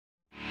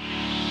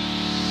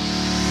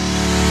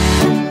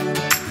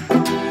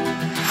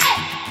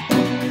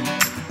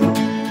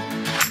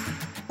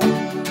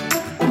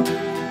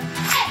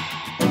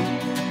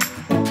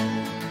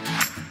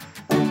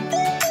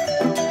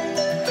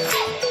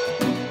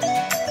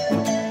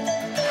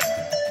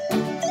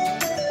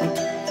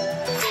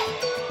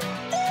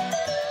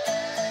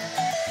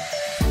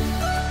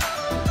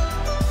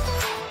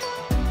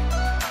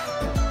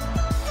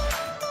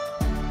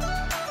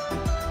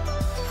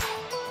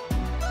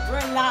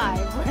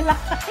live. We're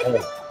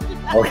live.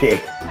 Oh,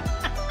 okay.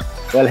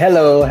 Well,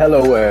 hello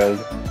world.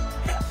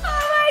 Oh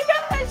my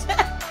gosh.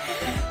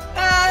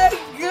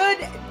 Good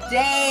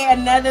day.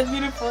 Another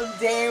beautiful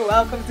day.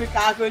 Welcome to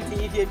Cacao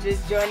Tea. If you're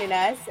just joining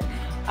us.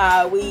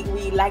 We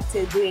like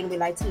to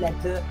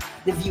let the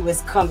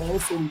viewers come in,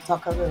 so we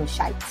talk a little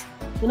shite.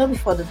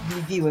 Before the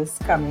viewers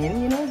come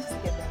in, just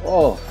get that.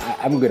 Oh,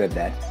 I'm good at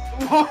that.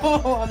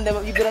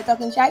 You good at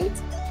talking shite?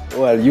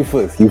 Well, you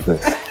first. We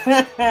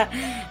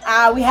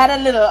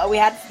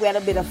had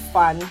a bit of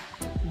fun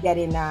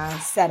getting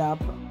set up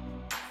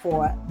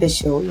for the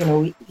show.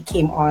 We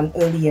came on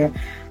earlier.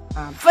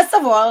 First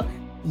of all,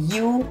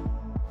 you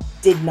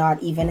did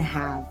not even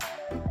have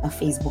a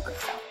Facebook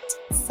account,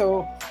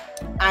 so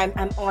I'm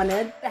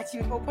honored that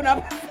you open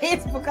up a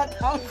Facebook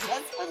account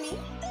just for me.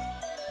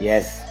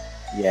 Yes.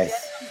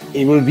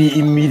 It will be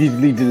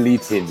immediately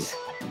deleted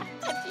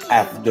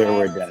after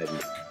we're done.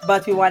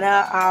 But we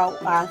wanna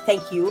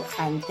thank you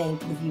and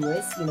thank the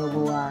viewers,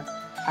 who are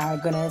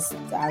gonna.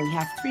 We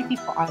have 3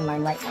 people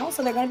online right now,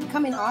 so they're gonna be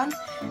coming on,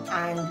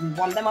 and we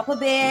warm them up a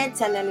bit,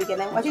 and then we get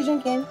them. What you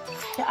drinking?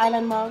 The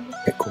island mug.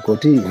 Cacao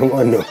tea. Come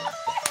on, no.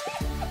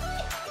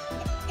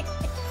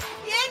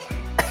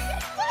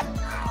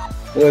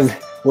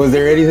 Was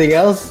there anything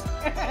else?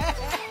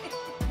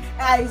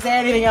 Is there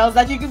anything else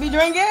that you could be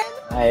drinking?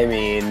 I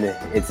mean,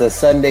 it's a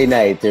Sunday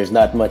night. There's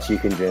not much you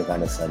can drink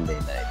on a Sunday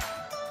night.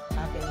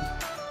 Okay,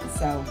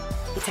 so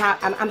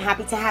I'm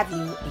happy to have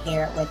you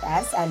here with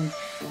us, and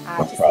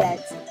just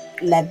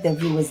let the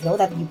viewers know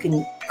that you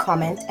can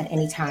comment at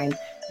any time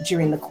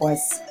during the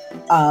course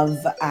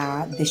of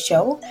the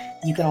show.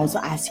 You can also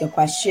ask your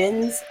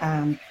questions.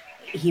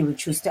 He will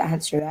choose to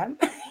answer them.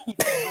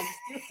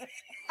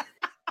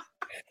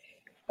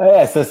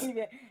 Yes, that's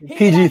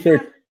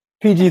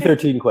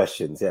PG-13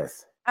 questions,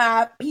 yes.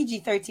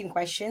 PG-13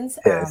 questions.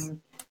 Yes.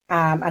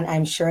 And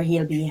I'm sure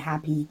he'll be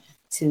happy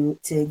to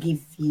give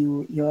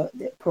you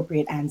the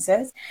appropriate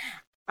answers.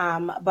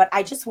 But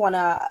I just want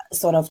to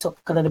sort of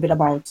talk a little bit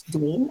about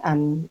Dwain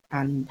and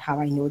how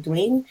I know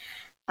Dwain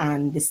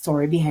and the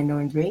story behind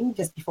knowing Dwain,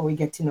 just before we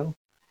get to know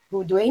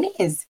who Dwain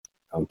is.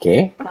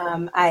 Okay.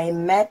 I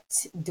met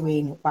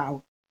Dwain,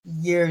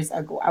 years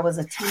ago. I was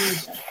a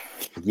teenager.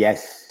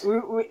 Yes.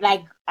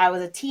 I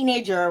was a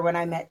teenager when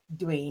I met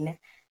Dwain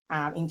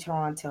in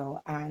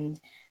Toronto, and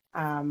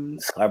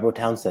Scarborough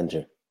Town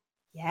Center.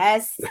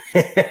 Yes.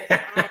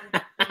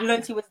 And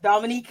learned he was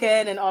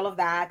Dominican and all of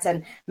that,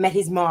 and met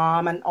his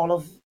mom and all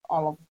of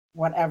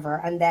whatever.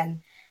 And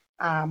then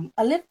a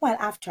little while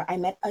after, I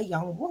met a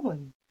young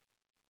woman,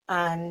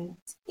 and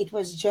it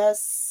was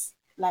just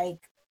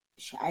like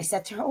I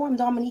said to her, "Oh, I'm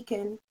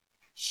Dominican."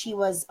 She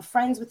was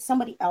friends with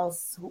somebody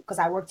else because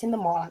I worked in the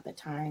mall at the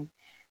time,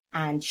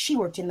 and she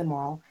worked in the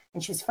mall,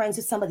 and she was friends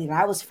with somebody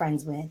that I was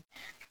friends with,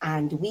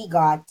 and we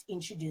got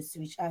introduced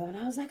to each other, and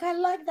I was like, I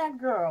like that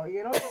girl,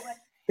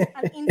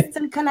 an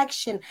instant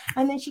connection.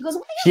 And then she goes,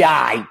 "Where you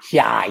Shy.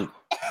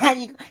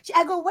 And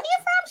I go, "Where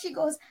you from?" She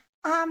goes,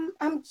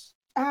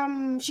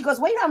 she goes,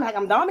 "Where you from?" I'm like,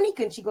 "I'm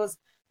Dominican." She goes,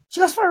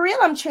 "For real?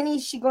 I'm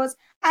Chinese." She goes,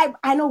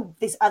 I know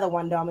this other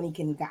one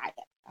Dominican guy."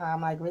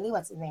 I'm like, "Really?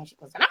 What's his name?" She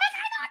goes, "Oh my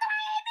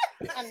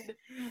God,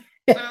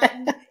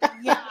 and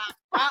yeah,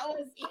 that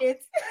was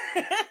it.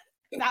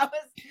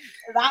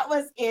 that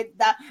was it.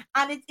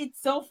 And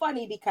it's so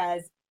funny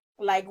because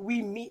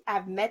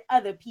I've met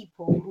other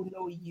people who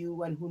know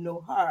you and who know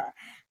her,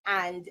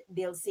 and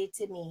they'll say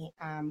to me,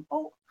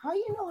 "Oh, how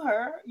you know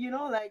her?"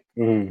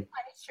 Mm-hmm. I'm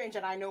strange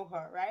and I know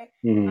her, right?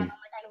 Mm-hmm. And I'm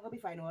like, "I know her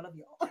before I know all of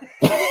y'all."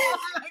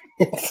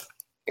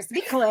 Just to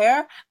be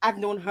clear, I've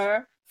known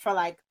her for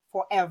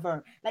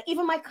forever.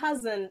 Even my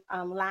cousin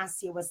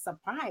last year was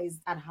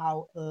surprised at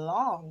how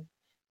long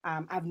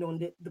I've known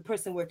the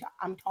person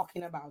I'm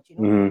talking about.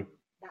 Mm-hmm.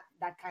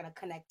 That kind of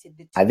connected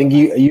the two. I think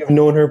you've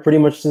known her pretty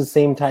much the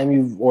same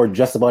time or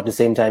just about the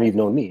same time you've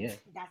known me. Yeah.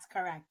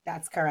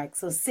 That's correct.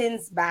 So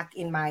since back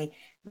in my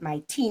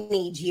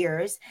teenage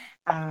years,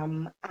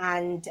 so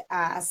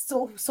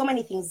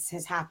many things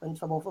has happened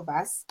for both of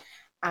us,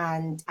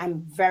 and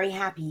I'm very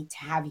happy to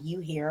have you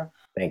here.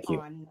 Thank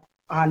you.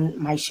 On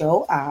my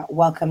show.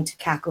 Welcome to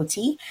Cacao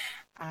Tea.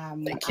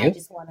 Thank you. I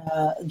just want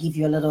to give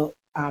you a little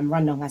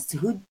rundown as to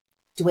who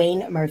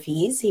Dwain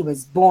Murphy is. He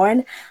was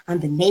born on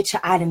the nature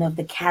island of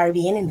the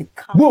Caribbean in the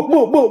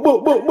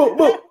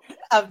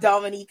of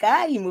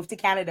Dominica. He moved to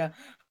Canada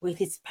with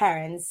his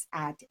parents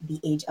at the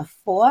age of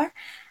 4.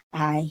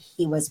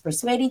 He was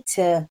persuaded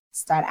to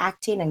start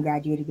acting and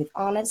graduated with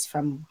honors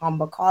from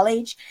Humber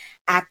College,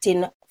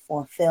 acting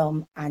for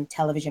film and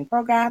television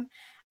program.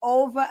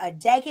 Over a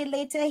decade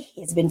later,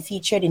 he's been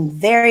featured in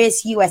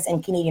various U.S.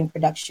 and Canadian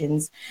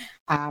productions,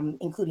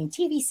 including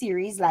TV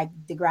series like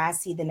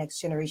Degrassi, The Next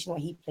Generation,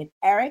 where he played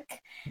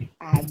Eric,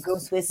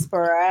 Ghost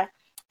Whisperer,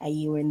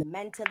 you were in The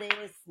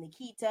Mentalist,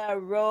 Nikita,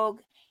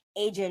 Rogue,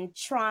 Agent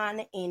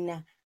Tron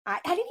in... I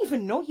didn't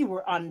even know you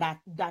were on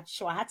that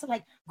show. I had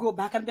to go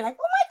back and be like,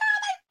 "Oh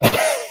my God,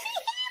 I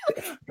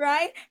see him!"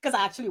 right? Because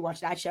I actually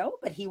watched that show,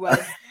 but he was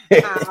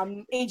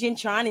Agent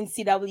Tron in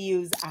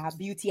CW's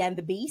Beauty and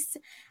the Beast.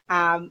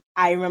 I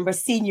remember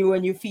seeing you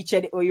when you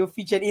featured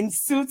in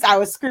Suits. I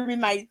was screaming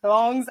my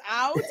lungs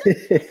out.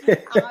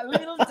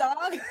 Little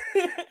dog,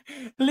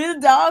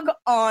 little dog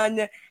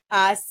on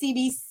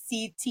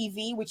CBC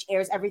TV, which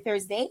airs every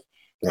Thursday.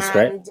 That's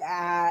correct.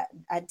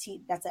 And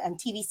that's a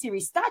TV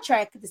series Star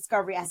Trek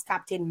Discovery as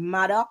Captain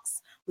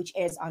Maddox, which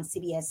airs on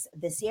CBS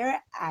this year,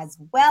 as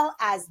well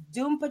as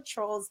Doom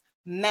Patrol's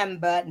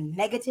member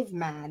Negative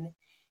Man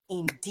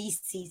in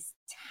DC's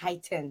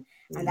Titan,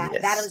 and that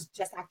was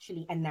just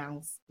actually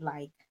announced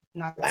like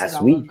not too last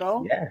long week.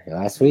 ago. Yeah,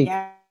 last week.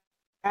 Yeah.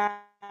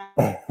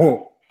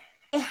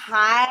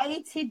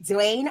 Hi to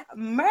Dwain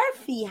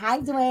Murphy. Hi,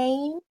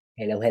 Dwain.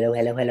 Hello, hello,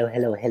 hello, hello,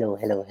 hello, hello,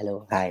 hello,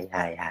 hello. Hi,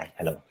 hi, hi,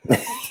 hello.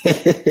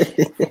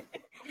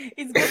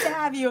 It's good to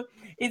have you.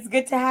 It's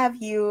good to have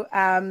you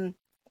on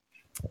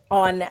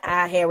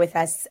here with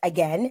us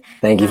again.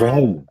 Thank you for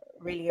having me.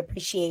 Really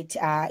appreciate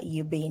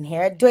you being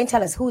here. Dwain,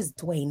 tell us, who's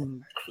Dwain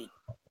Murphy?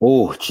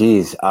 Oh,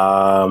 geez.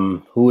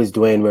 Who is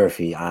Dwain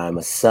Murphy? I'm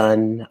a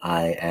son.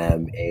 I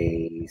am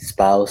a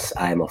spouse.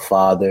 I'm a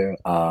father.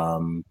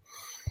 I'm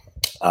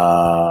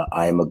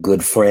a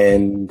good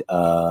friend.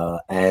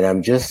 And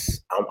I'm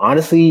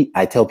honestly,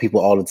 I tell people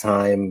all the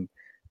time,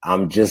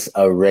 I'm just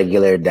a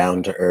regular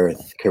down to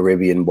earth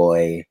Caribbean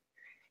boy.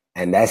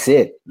 And that's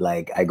it.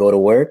 Like I go to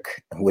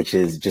work, which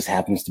is just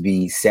happens to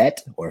be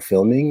set or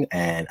filming,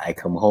 and I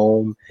come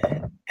home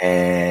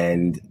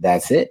and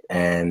that's it.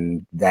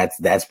 And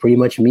that's pretty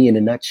much me in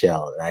a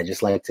nutshell. I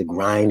just like to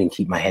grind and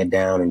keep my head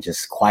down and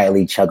just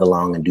quietly chug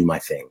along and do my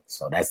thing.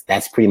 So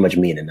that's pretty much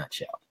me in a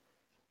nutshell.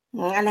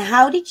 And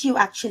how did you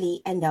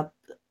actually end up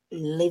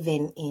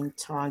living in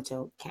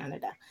Toronto,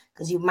 Canada?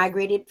 Because you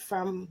migrated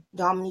from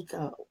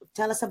Dominica.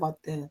 Tell us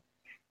about the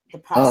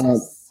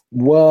process.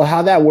 Well,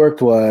 how that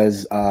worked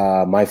was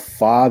my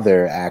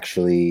father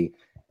actually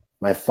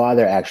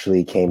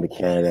came to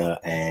Canada,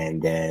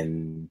 and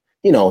then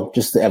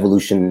just the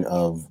evolution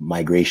of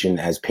migration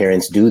as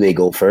parents do. They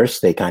go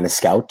first. They kind of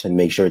scout and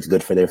make sure it's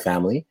good for their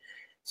family.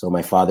 So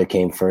my father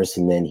came first,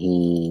 and then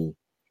he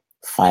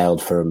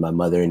filed for my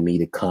mother and me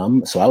to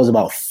come. So I was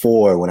about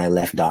 4 when I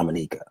left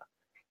Dominica.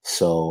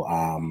 So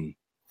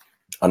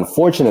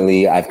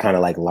unfortunately, I've kind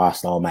of like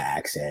lost all my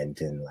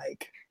accent, and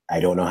like I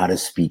don't know how to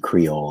speak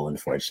Creole,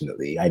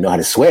 unfortunately. I know how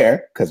to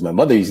swear because my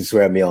mother used to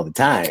swear at me all the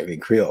time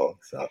in Creole.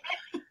 So,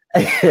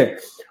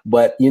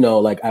 but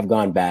like I've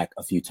gone back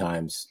a few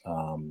times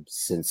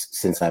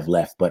since I've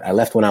left. But I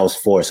left when I was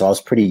 4, so I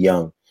was pretty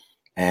young.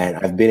 And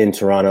I've been in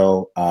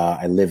Toronto.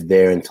 I lived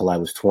there until I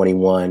was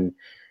 21.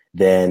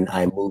 Then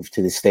I moved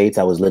to the States.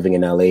 I was living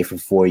in LA for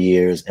 4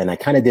 years, and I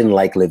kind of didn't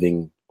like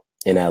living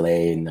in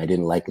LA, and I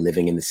didn't like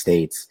living in the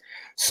States.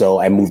 So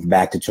I moved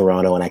back to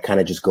Toronto, and I kind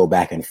of just go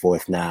back and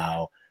forth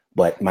now.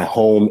 But my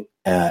home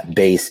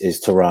base is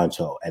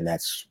Toronto, and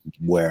that's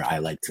where I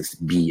like to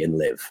be and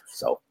live.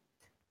 So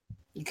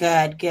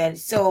good.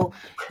 So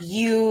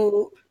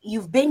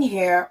you've been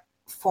here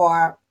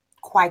for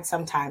quite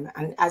some time,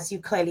 and as you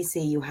clearly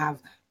say, you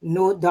have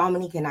no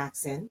Dominican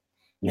accent.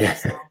 Yeah.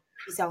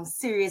 You sound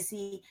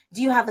seriously.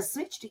 Do you have a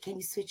switch? Can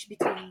you switch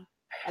between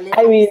a little?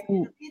 I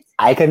mean,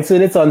 I can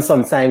turn it on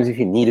sometimes if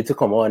you need it to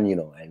come on.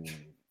 I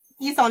mean,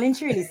 you sound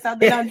really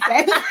southern on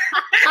set.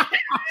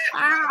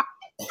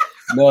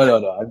 No.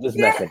 I'm just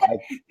messing.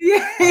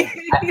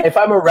 If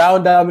I'm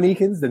around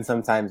Dominicans, then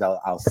sometimes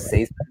I'll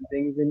say certain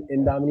things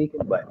in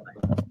Dominican, but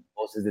like,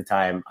 most of the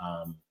time,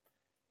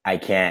 I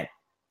can't.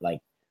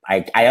 Like,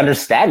 I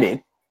understand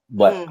it,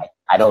 but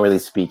I don't really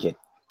speak it.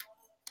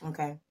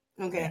 Okay.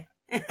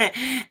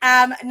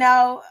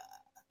 Now,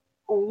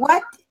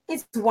 what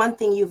is one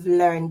thing you've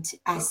learned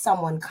as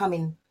someone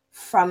coming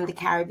from the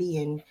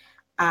Caribbean,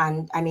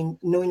 and I mean,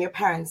 knowing your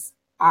parents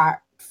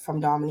are from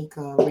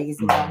Dominica,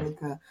 raised in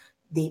Dominica?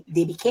 They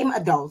became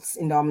adults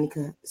in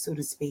Dominica, so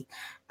to speak.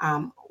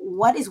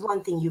 What is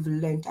one thing you've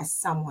learned as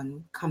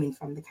someone coming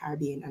from the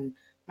Caribbean and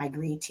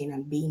migrating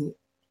and being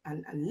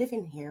and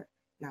living here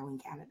now in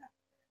Canada?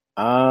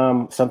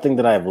 Something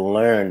that I've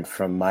learned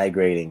from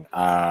migrating.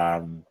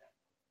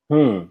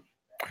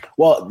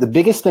 Well, the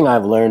biggest thing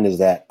I've learned is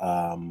that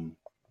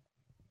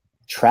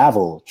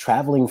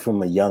traveling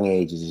from a young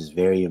age is just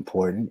very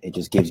important. It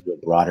just gives you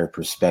a broader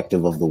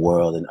perspective of the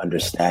world and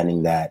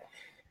understanding that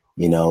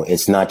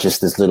it's not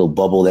just this little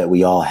bubble that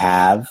we all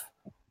have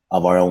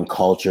of our own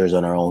cultures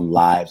and our own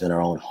lives and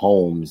our own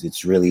homes.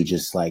 It's really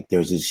just like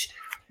there's this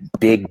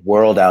big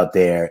world out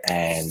there.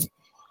 And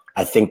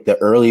I think the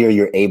earlier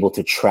you're able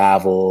to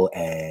travel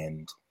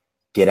and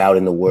get out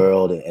in the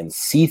world and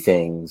see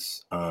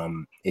things,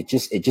 it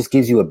just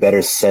gives you a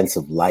better sense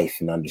of life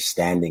and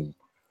understanding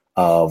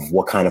of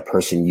what kind of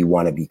person you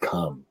want to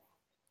become.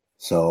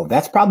 So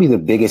that's probably the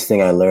biggest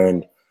thing I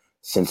learned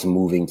since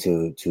moving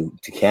to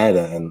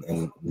Canada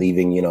and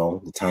leaving,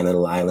 the tiny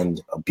little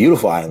island, a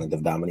beautiful island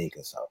of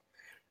Dominica. So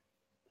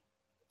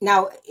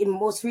now,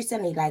 most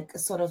recently, like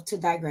sort of to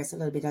digress a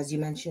little bit, as you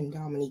mentioned,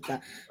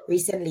 Dominica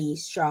recently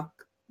struck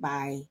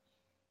by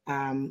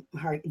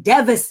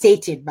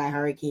devastated by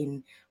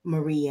Hurricane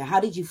Maria. How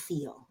did you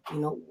feel?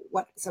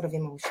 What sort of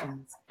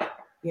emotions?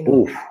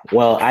 Oof.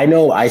 Well, I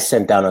know I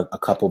sent down a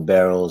couple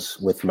barrels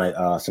with my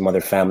some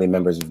other family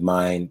members of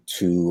mine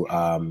to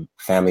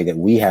family that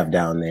we have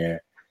down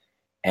there,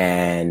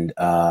 and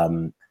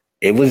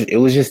it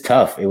was just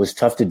tough. It was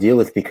tough to deal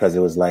with because it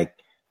was like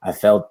I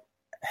felt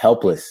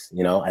helpless.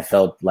 I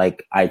felt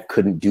like I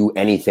couldn't do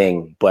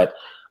anything. But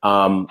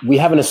we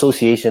have an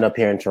association up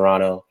here in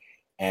Toronto,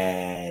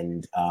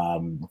 and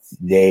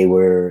they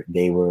were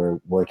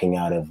working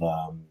out of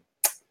a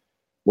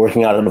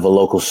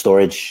local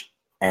storage,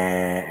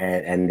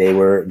 and they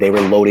were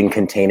loading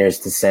containers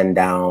to send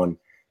down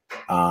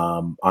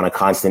on a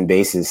constant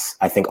basis.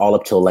 I think all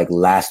up till like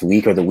last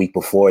week or the week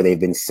before, they've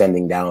been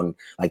sending down,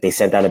 like they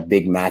sent down a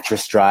big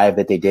mattress drive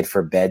that they did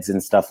for beds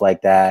and stuff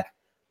like that.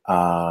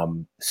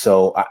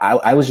 So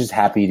I was just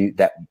happy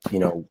that,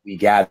 we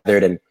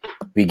gathered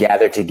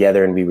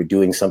together and we were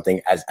doing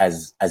something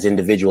as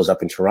individuals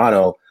up in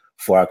Toronto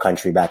for our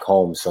country back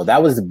home. So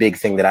that was the big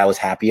thing that I was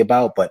happy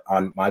about. But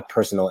on my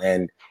personal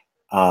end,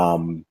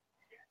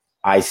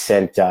 I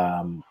sent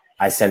down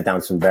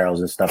some barrels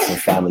and stuff for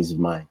families of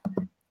mine.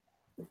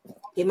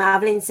 Okay,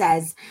 Marvelyn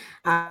says,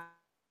 Marvelyn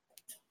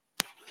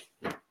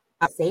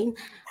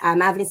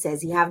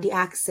says, you have the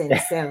accent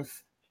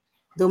self.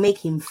 Don't make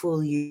him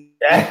fool you.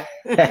 That's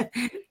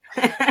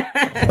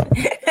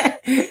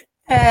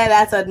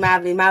what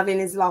Marvelyn. Marvelyn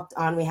is locked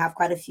on. We have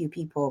quite a few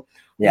people.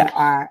 Yeah.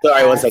 Are,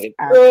 sorry, 1 second.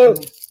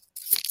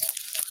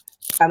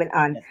 Coming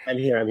on. I'm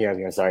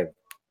here. Sorry.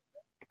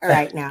 All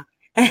right now.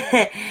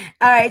 All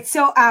right.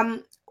 So,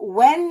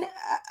 when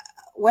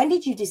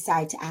did you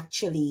decide to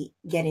actually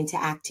get into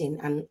acting,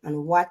 and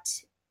what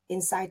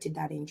incited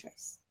that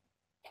interest?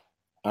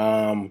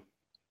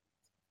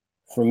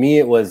 For me,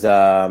 it was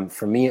I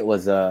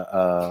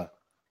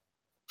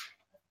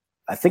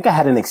think I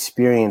had an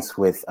experience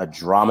with a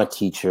drama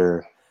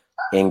teacher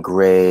in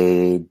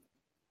grade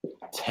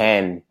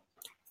 10.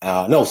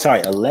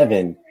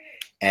 11.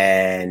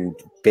 And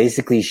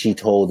basically she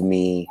told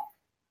me,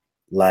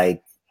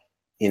 like,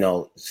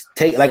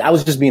 I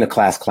was just being a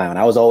class clown.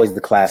 I was always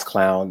the class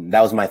clown.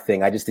 That was my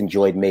thing. I just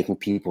enjoyed making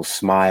people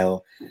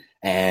smile.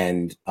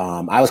 And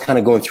I was kind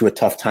of going through a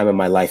tough time in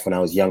my life when I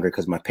was younger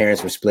because my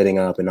parents were splitting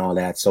up and all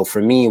that. So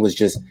for me, it was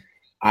just,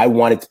 I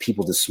wanted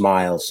people to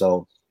smile.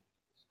 So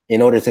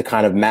in order to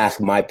kind of mask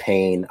my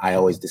pain, I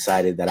always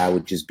decided that I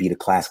would just be the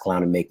class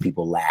clown and make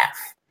people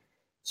laugh.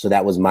 So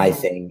that was my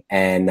thing.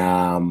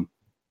 And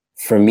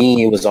for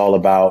me, it was all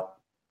about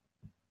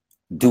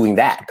doing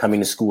that, coming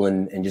to school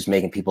and just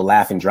making people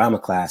laugh in drama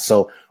class.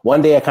 So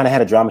one day I kind of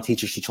had a drama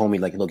teacher. She told me,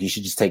 like, look, you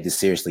should just take this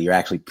seriously. You're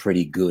actually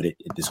pretty good at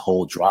this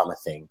whole drama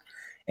thing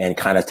and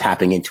kind of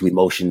tapping into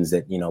emotions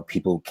that,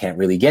 people can't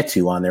really get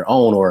to on their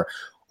own,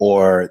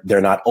 or they're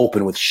not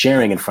open with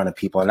sharing in front of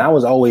people. And I'm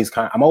always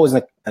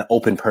like an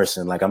open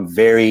person. Like I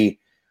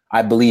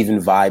believe in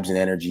vibes and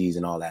energies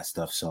and all that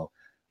stuff. So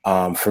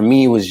for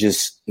me, it was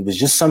just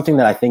something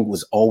that I think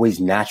was always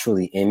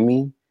naturally in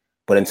me.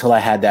 But until I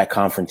had that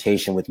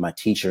confrontation with my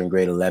teacher in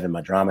grade 11, my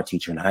drama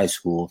teacher in high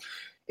school,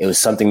 it was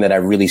something that I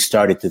really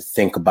started to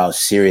think about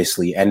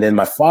seriously. And then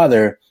my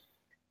father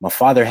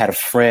had a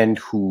friend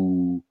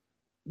who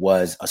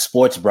was a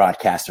sports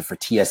broadcaster for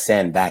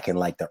TSN back in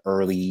like the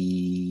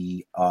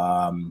late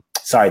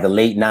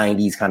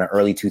 90s, kind of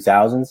early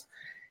 2000s.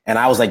 And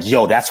I was like,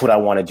 yo, that's what I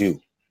want to do.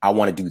 I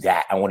want to do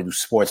that. I want to do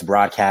sports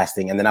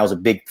broadcasting. And then I was a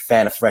big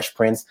fan of Fresh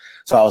Prince.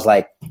 So I was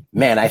like,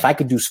 man, if I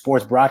could do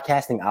sports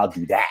broadcasting, I'll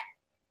do that.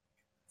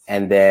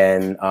 And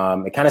then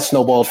it kind of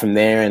snowballed from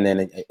there. And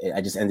then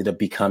I just ended up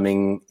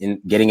getting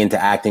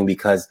into acting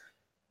because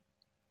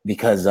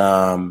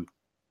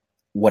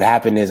what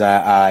happened is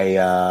I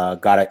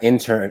got an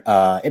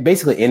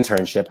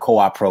internship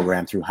co-op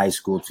program through high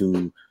school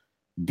to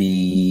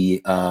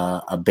be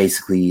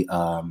basically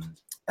a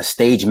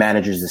stage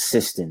manager's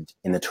assistant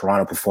in the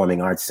Toronto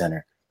Performing Arts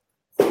Center.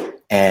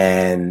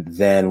 And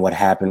then what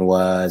happened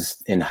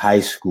was in high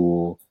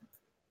school,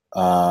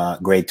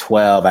 grade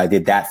 12, I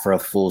did that for a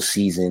full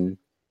season.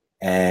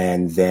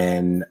 And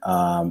then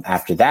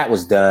after that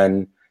was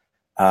done,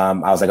 I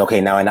was like,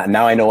 okay, now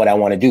I know what I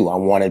want to do. I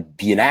want to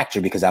be an actor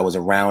because I was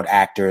around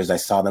actors. I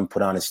saw them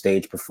put on a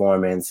stage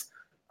performance.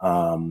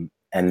 And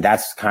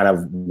that's kind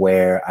of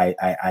where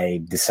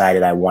I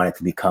decided I wanted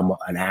to become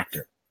an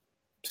actor.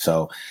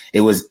 So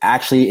it was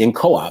actually in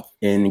co-op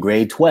in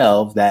grade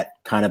 12 that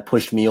kind of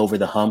pushed me over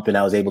the hump, and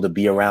I was able to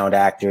be around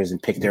actors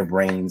and pick their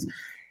brains.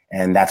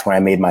 And that's when I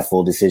made my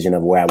full decision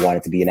of where I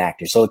wanted to be an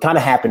actor. So it kind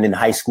of happened in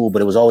high school,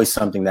 but it was always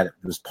something that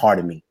was part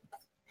of me.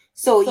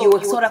 So you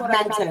were sort of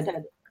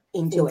mentored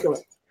into it.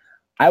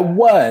 I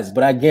was,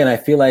 but again, I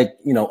feel like,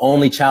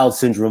 only child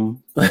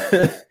syndrome.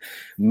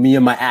 Me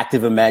and my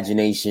active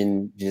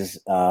imagination just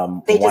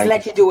they just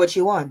let you do what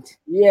you want.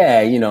 Yeah,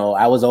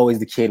 I was always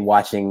the kid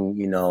watching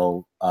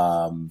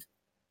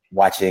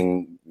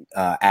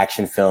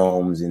action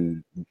films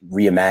and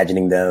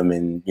reimagining them,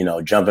 and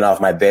jumping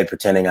off my bed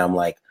pretending I'm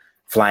like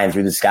flying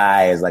through the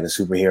sky as like a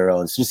superhero,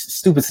 and it's just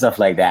stupid stuff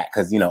like that.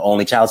 Because, you know,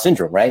 only child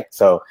syndrome, right?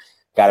 So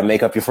got to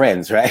make up your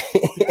friends, right?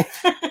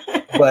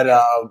 But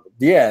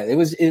yeah, it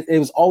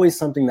was always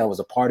something that was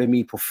a part of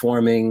me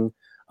performing.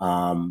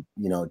 You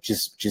know,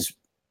 just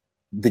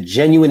the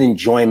genuine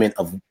enjoyment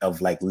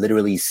of like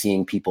literally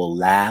seeing people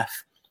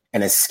laugh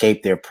and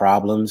escape their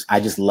problems. I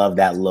just love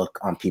that look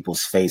on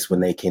people's face when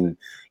they can,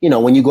 you know,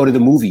 when you go to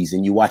the movies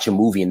and you watch a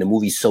movie and the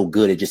movie's so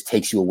good, it just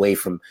takes you away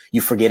from,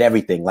 you forget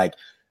everything. Like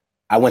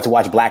I went to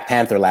watch Black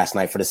Panther last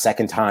night for the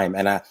second time,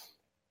 and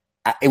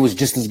it was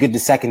just as good the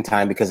second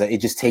time because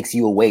it just takes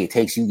you away. It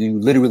takes you, you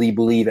literally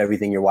believe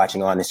everything you're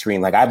watching on the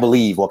screen. Like I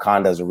believe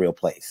Wakanda is a real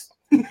place.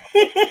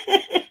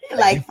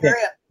 Like for real.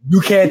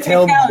 You can't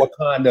tell me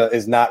Wakanda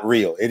is not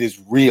real. It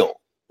is real.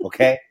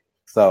 Okay.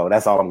 So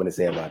that's all I'm going to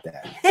say about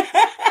that.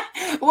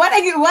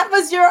 What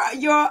was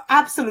your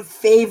absolute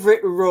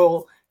favorite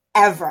role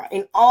ever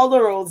in all the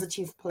roles that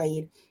you've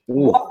played?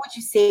 Ooh. What would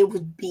you say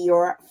would be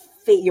your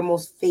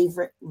most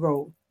favorite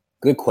role?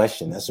 Good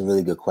question. That's a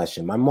really good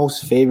question. My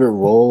most favorite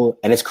role,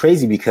 and it's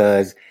crazy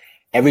because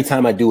every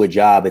time I do a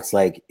job, it's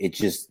like,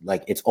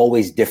 it's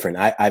always different.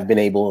 I've been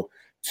able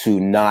to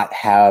not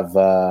have,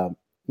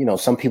 you know,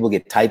 some people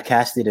get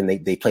typecasted and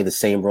they play the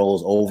same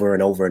roles over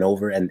and over and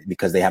over, and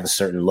because they have a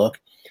certain look.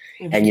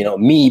 Mm-hmm. And, you know,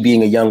 me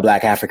being a young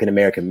Black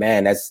African-American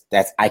man,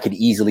 that's, I could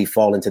easily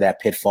fall into that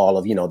pitfall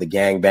of, you know, the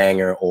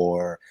gangbanger,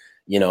 or,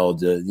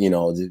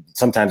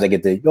 sometimes I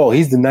get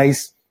he's the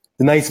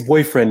nice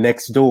boyfriend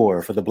next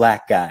door for the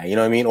Black guy, you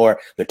know what I mean? Or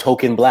the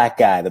token Black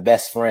guy, the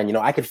best friend, you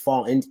know, I could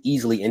fall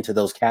easily into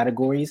those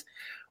categories.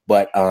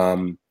 But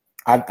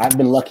I've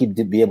been lucky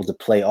to be able to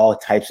play all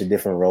types of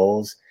different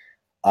roles.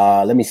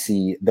 Let me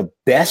see. The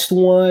best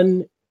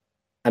one,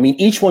 I mean,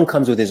 each one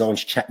comes with its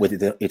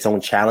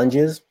own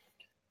challenges,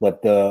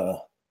 but the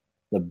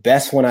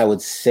best one I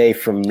would say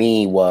for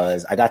me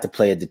was I got to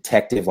play a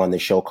detective on the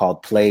show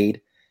called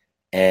Played.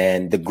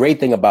 And the great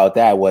thing about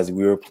that was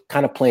we were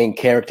kind of playing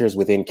characters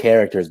within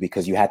characters,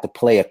 because you had to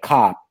play a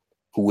cop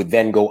who would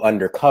then go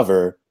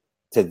undercover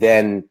to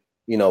then,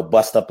 you know,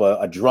 bust up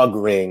a drug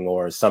ring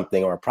or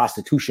something, or a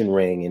prostitution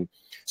ring. And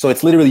so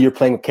it's literally you're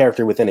playing a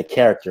character within a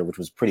character, which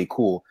was pretty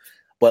cool.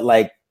 But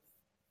like,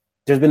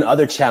 there's been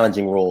other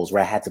challenging roles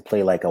where I had to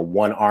play like a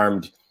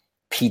one-armed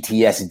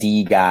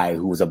PTSD guy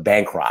who was a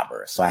bank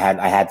robber. So I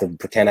had to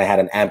pretend I had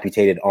an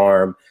amputated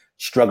arm,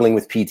 struggling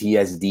with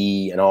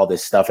PTSD and all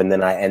this stuff. And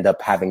then I end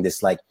up having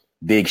this like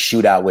big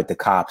shootout with the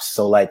cops.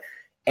 So like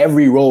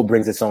every role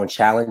brings its own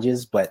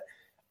challenges, but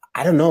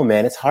I don't know,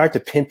 man, it's hard to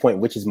pinpoint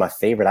which is my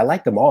favorite. I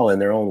like them all in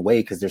their own way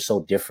because they're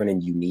so different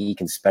and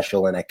unique and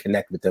special, and I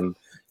connect with them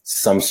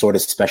some sort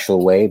of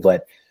special way.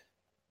 But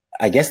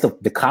I guess the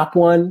cop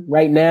one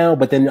right now,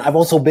 but then I've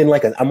also been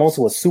like I'm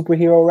also a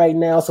superhero right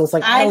now. So it's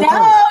like, I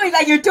know,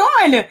 like you're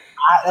doing.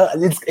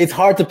 It's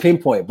hard to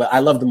pinpoint, but I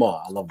love them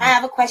all. I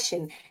have a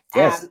question.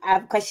 Yes. I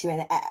have a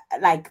question.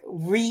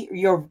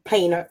 You're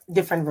playing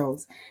different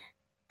roles.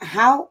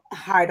 How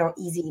hard or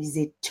easy is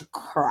it to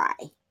cry?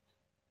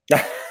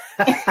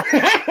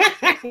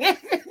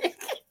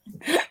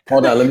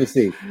 Hold on, let me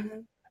see.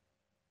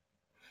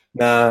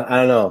 Nah,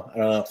 I don't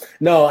know.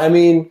 No, I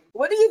mean,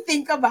 what do you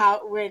think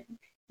about when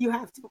you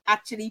have to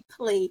actually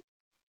play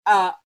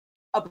a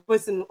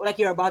person like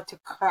you're about to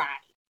cry?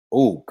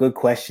 Oh, good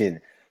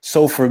question.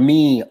 So for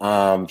me,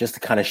 just to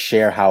kind of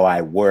share how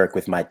I work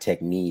with my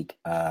technique,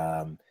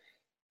 the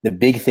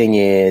big thing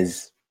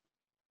is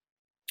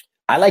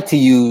I like to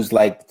use,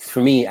 like,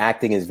 for me,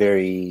 acting is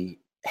very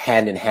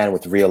hand in hand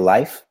with real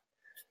life.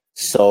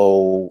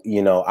 So,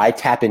 you know, I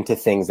tap into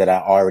things that I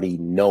already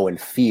know and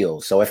feel.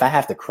 So if I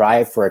have to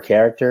cry for a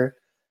character,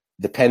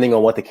 depending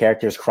on what the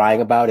character is crying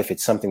about, if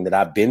it's something that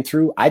I've been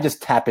through, I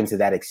just tap into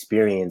that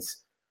experience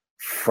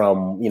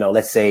from, you know,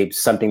 let's say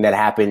something that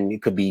happened,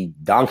 it could be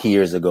donkey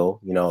years ago,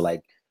 you know,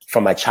 like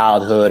from my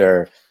childhood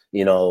or,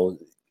 you know,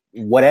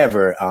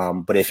 whatever.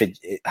 But if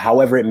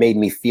however it made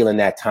me feel in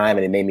that time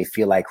and it made me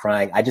feel like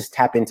crying, I just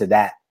tap into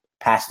that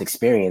past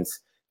experience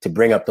to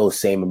bring up those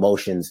same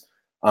emotions,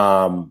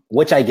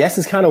 which I guess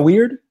is kind of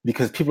weird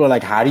because people are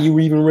like, how do you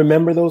even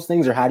remember those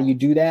things, or how do you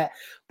do that?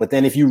 But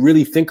then if you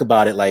really think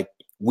about it, like,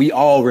 we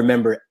all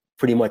remember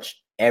pretty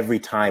much every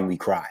time we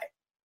cry.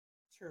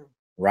 True.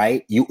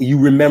 Right? You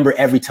remember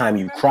every time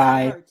you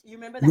cry. You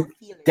remember that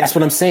feeling. That's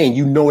what I'm saying.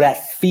 You know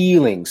that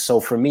feeling.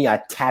 So for me,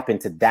 I tap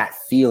into that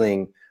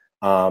feeling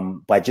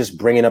by just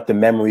bringing up the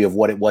memory of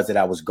what it was that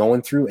I was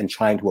going through and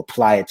trying to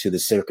apply it to the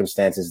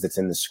circumstances that's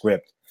in the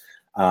script.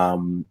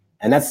 And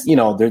that's, you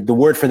know, the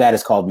word for that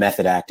is called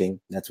method acting.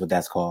 That's what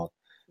that's called.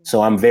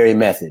 So I'm very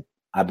method.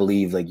 I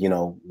believe, like, you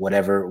know,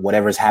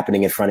 whatever's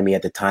happening in front of me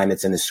at the time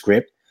that's in the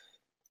script,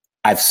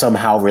 I've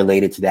somehow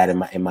related to that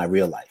in my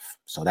real life.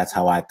 So that's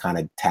how I kind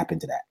of tap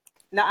into that.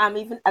 Now I'm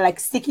even like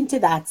sticking to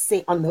that,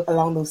 say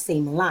along those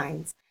same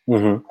lines.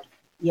 Mm-hmm.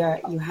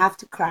 You have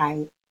to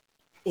cry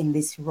in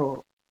this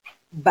role,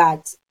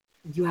 but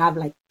you have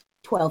like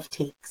 12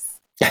 takes.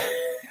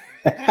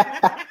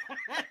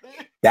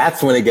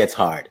 That's when it gets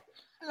hard.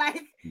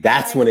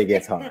 When it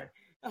gets hard.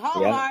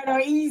 How Yeah. hard or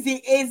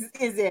easy is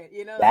it?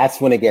 You know, like,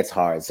 That's when it gets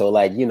hard. So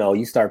like,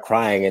 you start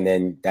crying and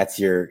then that's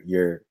your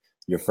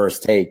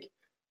first take,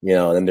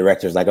 then the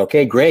director's like,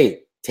 okay,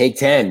 great. Take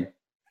 10.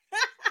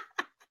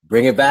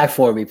 Bring it back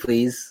for me,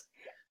 please.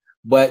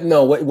 But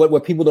no,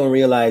 what people don't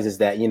realize is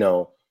that,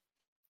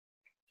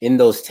 in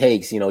those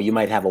takes, you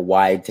might have a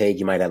wide take,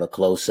 you might have a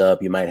close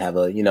up, you might have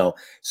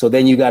so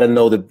then you got to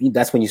know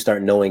that's when you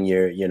start knowing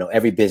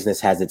every business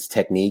has its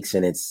techniques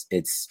and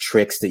its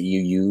tricks that you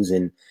use.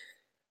 And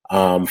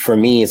for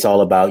me, it's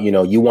all about,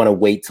 you want to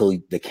wait till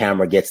the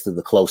camera gets to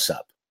the close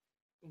up.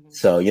 mm-hmm.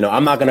 So,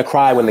 I'm not going to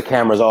cry when the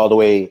camera's all the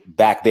way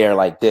back there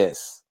like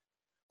this.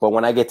 But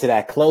when I get to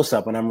that close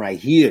up and I'm right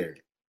here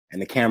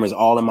and the camera's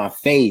all in my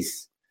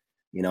face,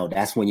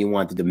 that's when you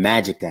want the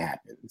magic to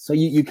happen. So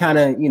you kind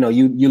of,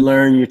 you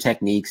learn your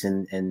techniques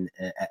and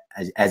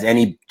as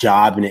any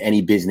job in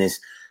any business,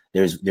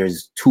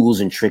 there's tools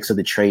and tricks of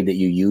the trade that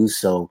you use.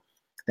 So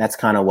that's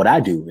kind of what I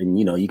do. And,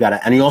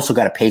 you also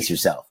got to pace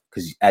yourself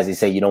because as they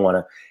say, you don't want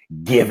to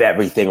give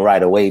everything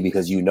right away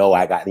because,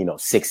 I got,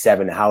 6,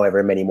 7,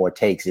 however many more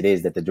takes it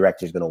is that the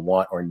director is going to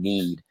want or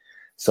need.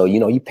 So,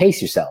 you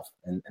pace yourself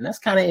and that's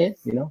kind of it,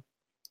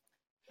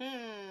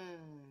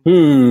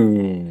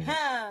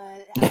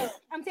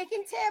 I'm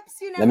taking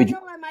tips. You never know.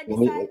 I might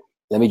decide.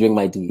 Let me drink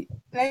my tea.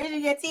 Let me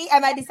drink your tea. I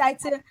might decide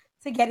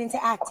to get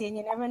into acting.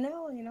 You never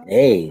know.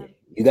 Hey,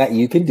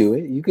 you can do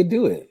it. You can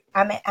do it.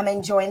 I'm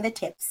enjoying the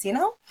tips. Yeah,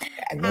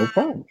 no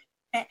problem.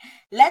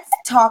 Let's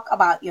talk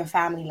about your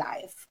family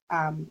life.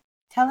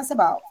 Tell us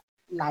about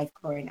life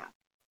growing up.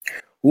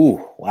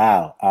 Ooh,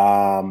 wow.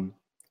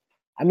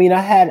 I mean,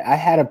 I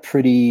had a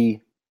pretty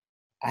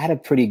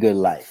good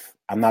life.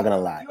 I'm not gonna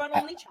lie. You're an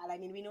only child. I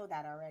mean, we know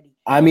that already.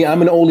 I mean,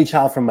 I'm an only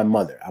child from my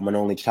mother.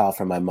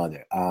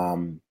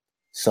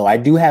 So I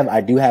do have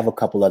a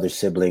couple other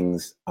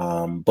siblings.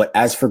 But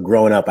as for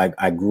growing up,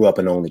 I grew up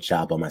an only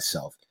child by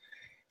myself.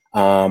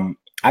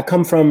 I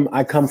come from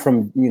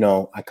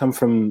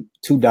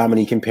two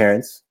Dominican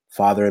parents,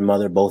 father and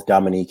mother, both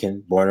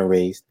Dominican, born and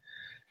raised.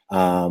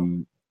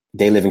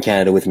 They live in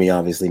Canada with me,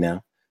 obviously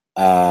now.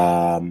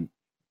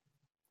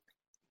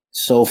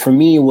 So for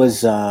me,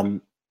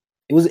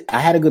 I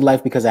had a good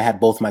life because I had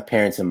both my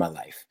parents in my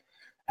life.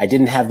 I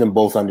didn't have them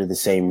both under the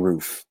same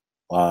roof,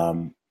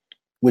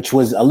 which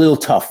was a little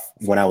tough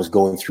when I was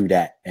going through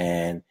that.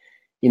 And,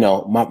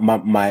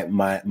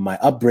 my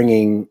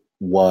upbringing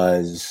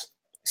was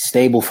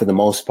stable for the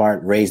most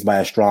part, raised by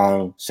a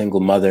strong single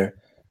mother.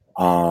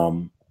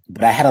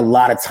 But I had a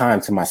lot of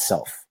time to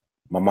myself.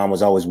 My mom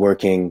was always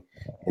working,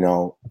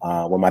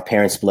 when my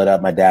parents split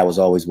up, my dad was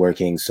always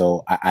working.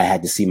 So I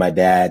had to see my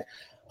dad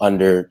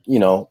under,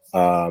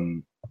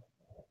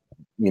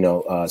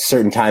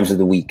 certain times of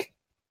the week.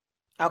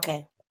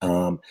 Okay.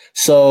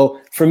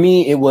 So for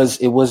me, it was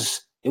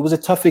a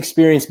tough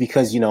experience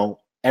because,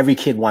 every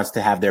kid wants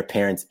to have their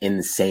parents in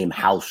the same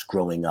house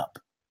growing up.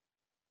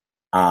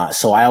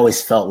 So I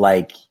always felt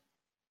like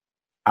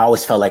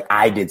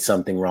I did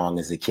something wrong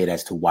as a kid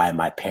as to why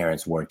my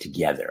parents weren't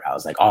together. I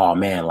was like, oh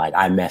man, like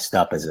I messed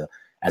up as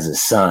a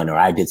son, or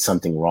I did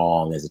something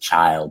wrong as a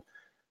child,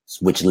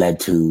 which led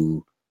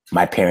to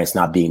my parents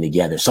not being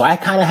together. So I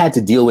kind of had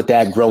to deal with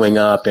that growing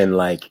up and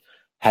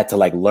had to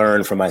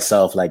learn for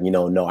myself,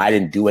 no, I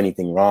didn't do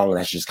anything wrong.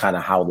 That's just kind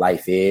of how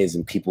life is.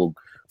 And people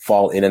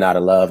fall in and out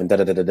of love and da,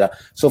 da, da, da, da.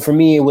 So for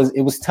me, it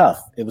was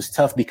tough. It was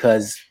tough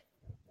because,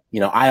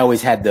 I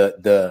always had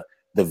the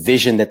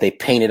vision that they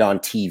painted on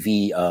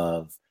TV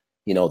of,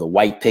 the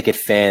white picket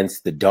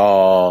fence, the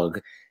dog,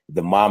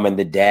 the mom and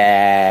the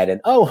dad. And,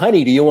 oh,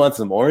 honey, do you want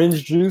some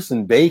orange juice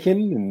and bacon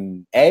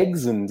and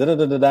eggs and da, da,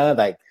 da, da, da,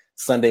 like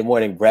Sunday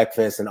morning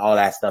breakfast and all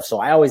that stuff. So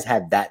I always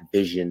had that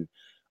vision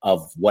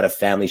of what a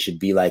family should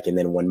be like. And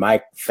then when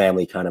my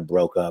family kind of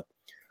broke up,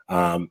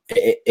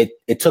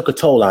 it took a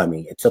toll on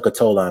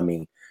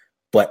me.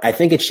 But I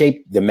think it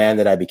shaped the man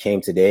that I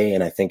became today.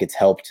 And I think it's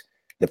helped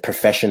the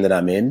profession that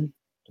I'm in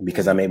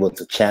because I'm able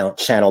to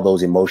channel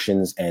those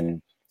emotions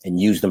and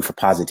use them for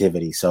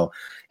positivity. So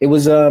it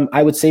was,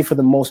 I would say for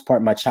the most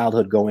part, my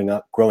childhood growing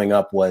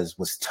up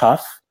was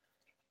tough.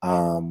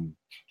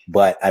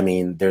 But I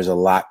mean, there's a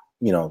lot,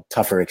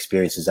 tougher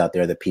experiences out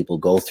there that people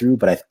go through,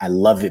 but I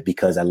love it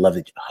because I love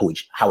it,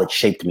 how it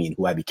shaped me and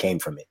who I became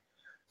from it.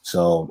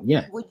 So,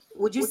 yeah.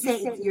 Would you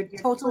say you're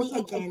totally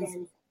against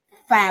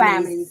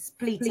families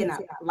splitting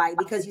up? Like,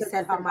 because you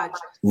said how much.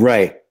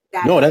 Right.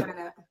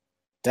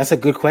 That's a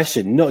good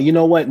question. No, you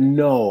know what?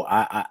 No,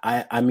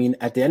 I mean,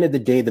 at the end of the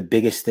day, the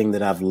biggest thing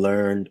that I've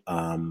learned,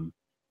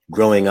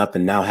 growing up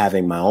and now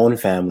having my own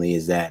family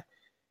is that,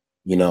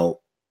 in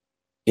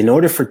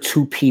order for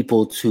two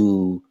people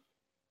to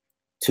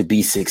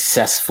be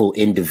successful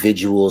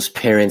individuals,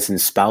 parents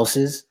and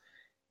spouses,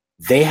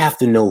 they have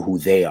to know who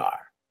they are,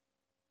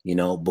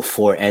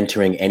 before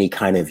entering any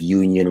kind of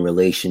union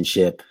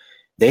relationship.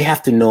 They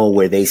have to know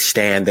where they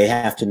stand. They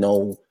have to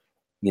know,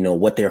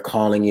 what their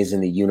calling is in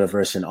the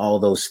universe and all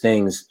those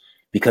things,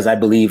 because I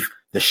believe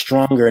the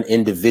stronger an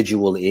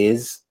individual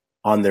is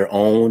on their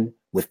own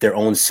with their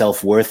own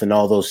self-worth and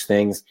all those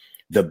things,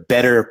 the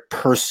better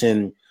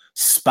person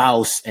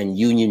spouse and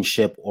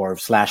unionship or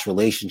 /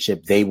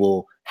 relationship they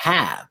will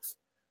have.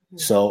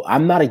 So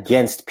I'm not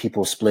against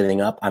people splitting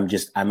up. I'm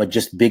a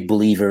just big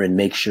believer in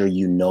make sure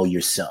you know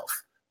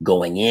yourself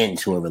going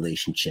into a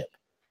relationship.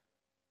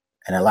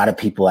 And a lot of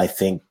people, I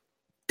think,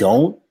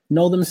 don't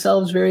know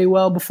themselves very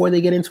well before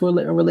they get into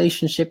a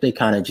relationship. They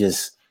kind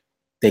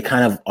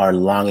of are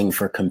longing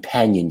for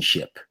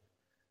companionship.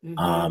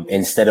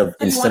 Instead of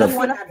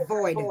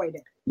avoid.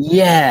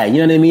 Yeah, you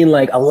know what I mean?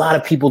 Like a lot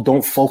of people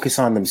don't focus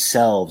on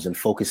themselves and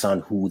focus on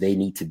who they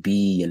need to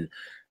be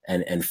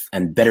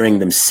and bettering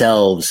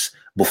themselves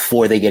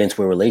before they get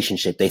into a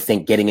relationship. They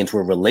think getting into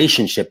a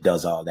relationship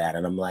does all that.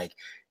 And I'm like,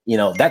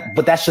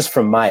 but that's just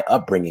from my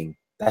upbringing.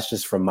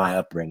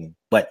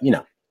 But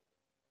it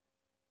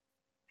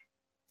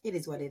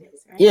is what it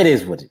is, right? It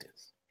is what it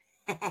is.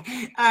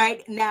 All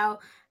right. Now,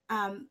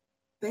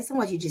 based on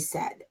what you just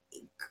said,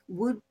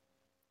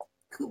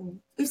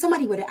 if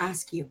somebody were to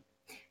ask you,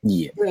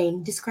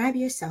 Dwain, describe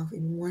yourself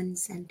in one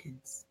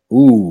sentence.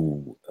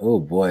 Ooh, oh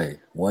boy,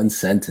 one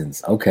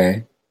sentence.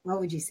 Okay. What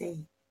would you say?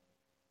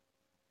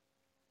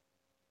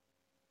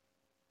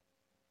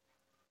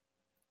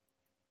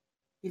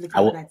 You looking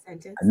for that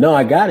sentence? No,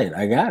 I got it.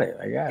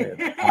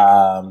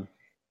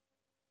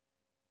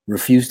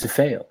 Refuse to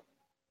fail.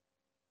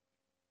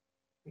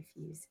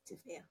 Refuse to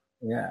fail.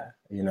 Yeah.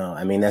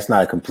 I mean, that's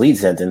not a complete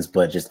sentence,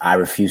 but just I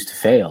refuse to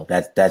fail.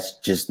 That's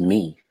just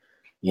me.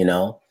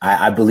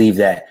 I believe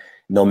that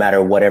no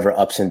matter whatever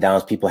ups and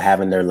downs people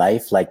have in their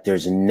life, like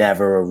there's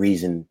never a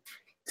reason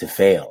to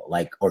fail,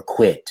 like, or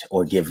quit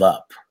or give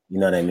up. You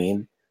know what I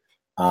mean?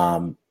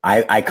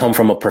 I come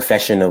from a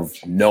profession of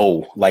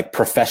no, like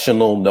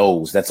professional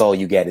no's. That's all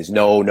you get is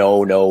no,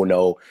 no, no,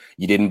 no.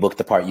 You didn't book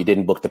the part.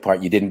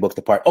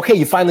 Okay,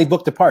 you finally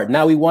booked the part.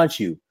 Now we want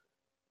you,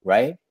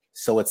 right?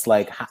 So it's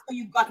like, so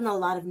you've gotten a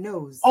lot of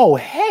no's. Oh,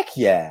 heck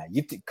yeah.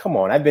 Come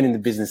on. I've been in the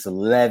business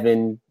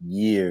 11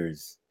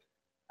 years.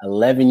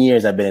 11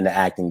 years I've been in the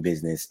acting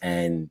business,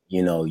 and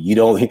you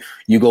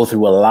go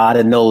through a lot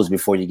of no's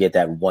before you get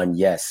that one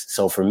yes.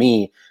 So for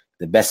me,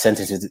 the best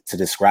sentence to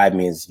describe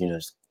me is,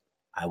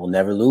 I will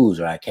never lose,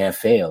 or I can't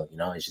fail.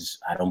 It's just,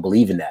 I don't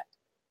believe in that.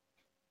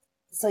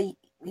 So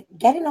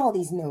getting all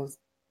these no's,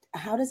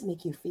 how does it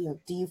make you feel?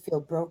 Do you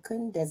feel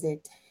broken? Do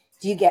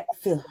you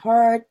feel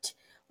hurt?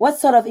 What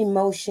sort of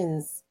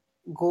emotions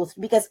go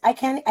through? Because I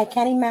can't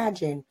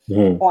imagine,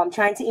 or I'm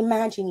trying to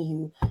imagine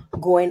you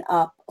going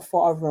up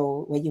for a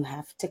role where you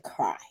have to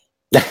cry.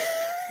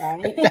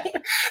 Right?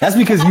 That's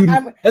because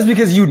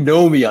you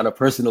know me on a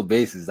personal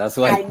basis. That's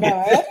why I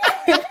know.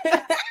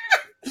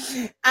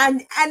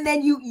 and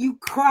then you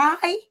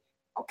cry.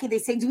 Okay, they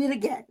say do it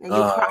again, and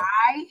you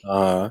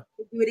cry.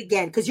 Do it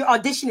again because you're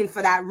auditioning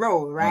for that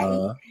role,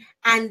 right?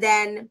 And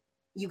then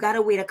you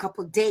gotta wait a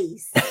couple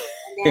days.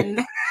 And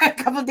then a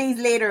couple of days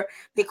later,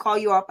 they call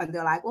you up and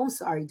they're like, "Oh, I'm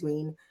sorry,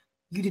 Dwain,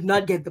 you did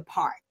not get the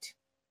part."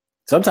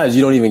 Sometimes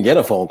you don't even get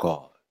a phone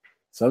call.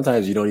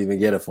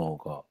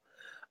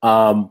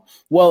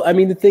 Well, I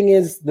mean, the thing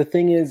is,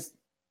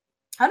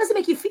 how does it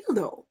make you feel,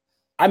 though?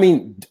 I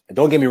mean,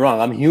 don't get me wrong.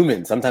 I'm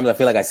human. Sometimes I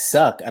feel like I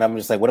suck, and I'm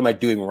just like, what am I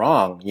doing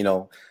wrong?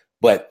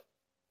 But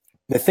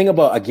the thing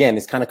about, again,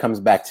 this kind of comes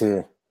back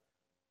to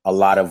a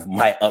lot of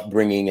my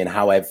upbringing and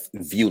how I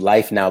view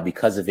life now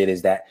because of it,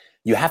 is that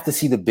you have to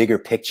see the bigger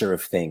picture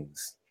of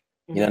things.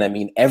 You know what I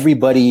mean?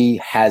 Everybody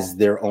has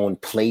their own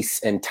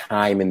place and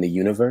time in the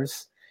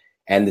universe.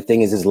 And the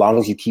thing is, as long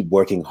as you keep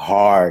working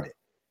hard,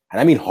 and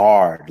I mean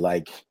hard,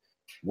 like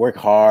work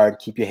hard,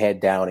 keep your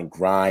head down and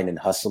grind and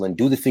hustle and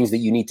do the things that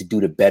you need to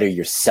do to better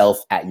yourself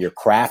at your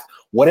craft,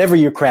 whatever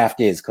your craft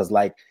is. Cause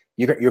like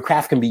your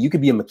craft can be, you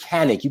could be a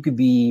mechanic, you could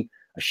be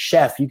a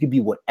chef, you could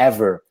be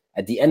whatever.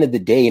 At the end of the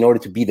day, in order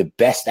to be the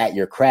best at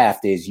your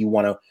craft, is you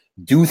want to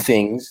do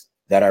things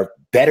that are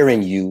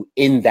bettering you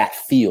in that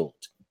field.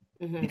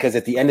 Because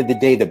at the end of the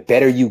day, the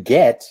better you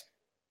get,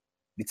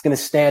 it's going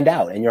to stand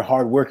out, and your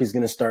hard work is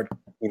going to start,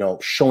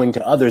 showing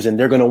to others, and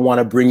they're going to want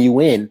to bring you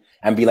in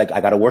and be like, I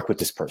got to work with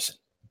this person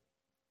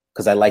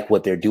because I like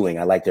what they're doing.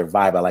 I like their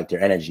vibe. I like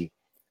their energy.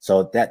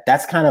 So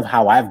that's kind of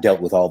how I've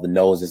dealt with all the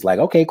no's. It's like,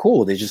 okay,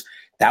 cool.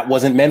 That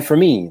wasn't meant for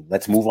me.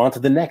 Let's move on to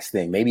the next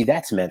thing. Maybe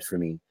that's meant for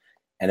me.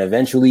 And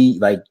eventually,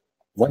 like,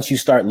 once you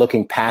start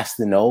looking past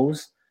the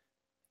no's,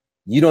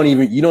 you don't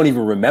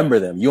even remember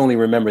them. You only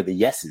remember the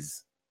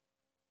yeses.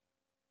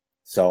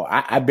 So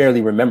I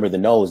barely remember the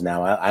no's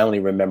now. I only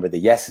remember the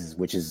yeses,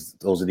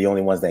 those are the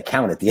only ones that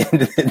count at the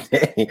end of the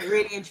day.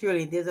 Really and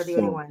truly, those are the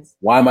only ones.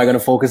 Why am I going to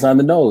focus on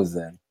the no's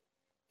then?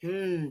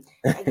 Can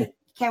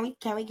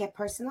we get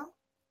personal?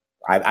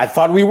 I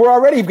thought we were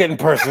already getting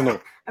personal.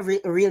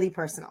 Really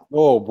personal.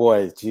 Oh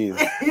boy, jeez.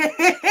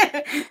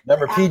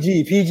 Remember,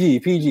 PG.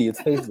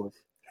 It's Facebook.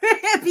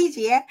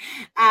 PG, yeah.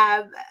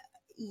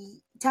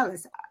 Tell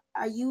us,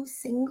 are you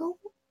single?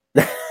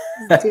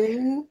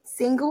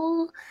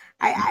 Single?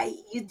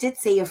 You did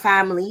say your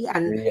family,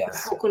 and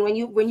yes. when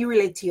you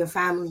relate to your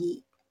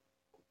family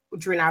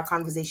during our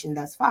conversation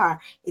thus far,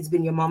 it's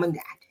been your mom and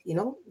dad,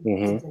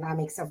 the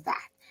dynamics of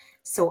that.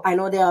 So I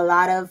know there are a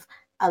lot of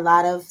a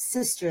lot of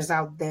sisters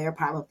out there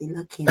probably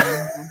looking.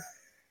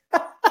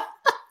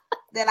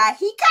 They're like,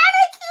 he kind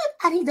of cute,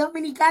 and he don't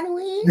really kind of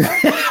weird.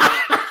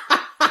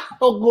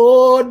 Oh,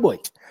 good boy.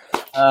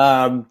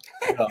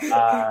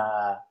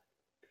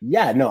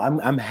 Yeah, no,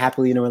 I'm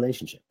happily in a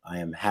relationship. I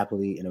am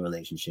happily in a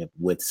relationship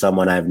with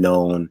someone I've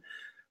known,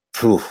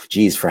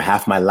 for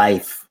half my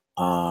life,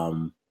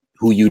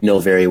 who you know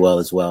very well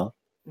as well.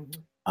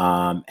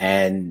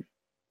 Mm-hmm.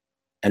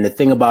 And the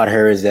thing about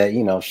her is that,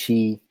 you know,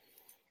 she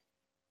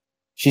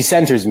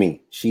centers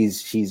me.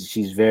 She's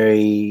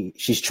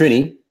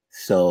Trini,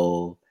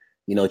 so,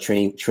 you know,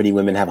 Trini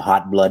women have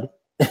hot blood.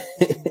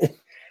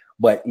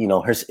 But, you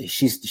know,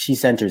 she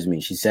centers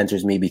me. She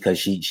centers me because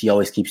she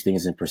always keeps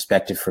things in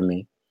perspective for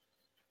me.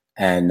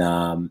 And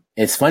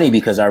it's funny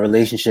because our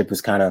relationship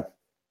was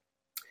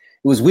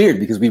it was weird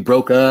because we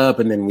broke up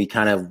and then we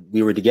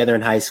were together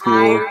in high school.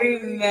 I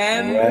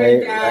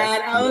remember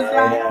that. I was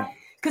like,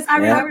 because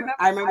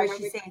I remember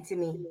she saying to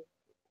me,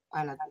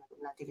 I'm not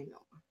even know.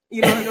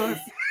 You know,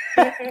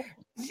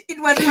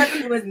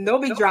 it was no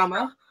big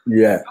drama.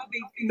 Yeah.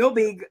 No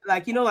big,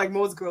 like, you know, like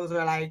most girls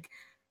were like,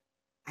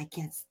 I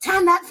can't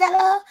stand that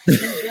fella. He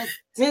just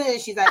did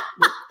it. She's like,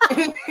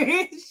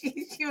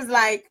 she was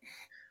like,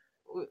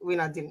 we're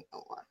not doing it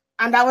no more.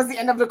 And that was the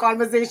end of the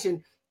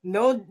conversation.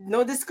 No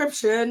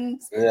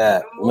descriptions.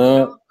 Yeah.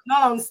 No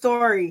long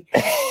story.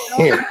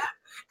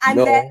 And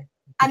then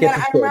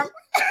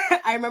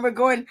I remember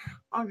going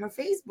on her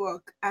Facebook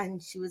and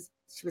she was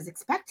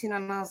expecting,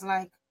 and I was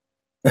like,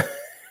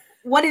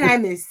 what did I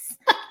miss?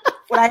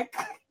 Like,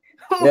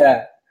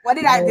 yeah. What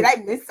did I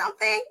miss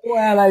something?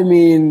 Well, I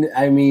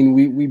mean,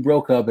 we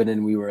broke up and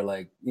then we were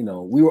like, you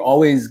know, we were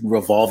always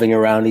revolving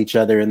around each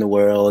other in the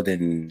world,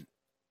 and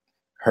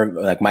her,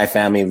 like, my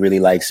family really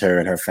likes her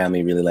and her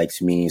family really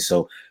likes me.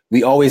 So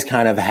we always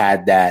kind of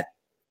had that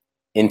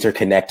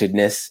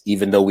interconnectedness,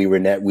 even though we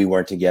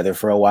weren't together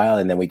for a while,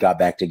 and then we got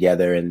back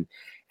together, and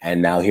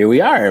now here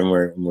we are, and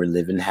we're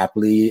living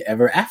happily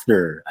ever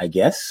after, I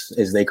guess,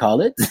 as they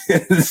call it.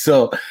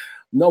 So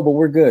no, but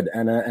we're good,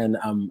 and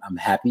I'm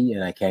happy,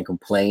 and I can't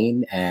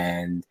complain,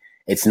 and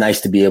it's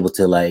nice to be able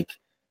to, like,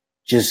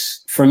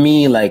 just, for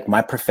me, like,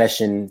 my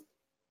profession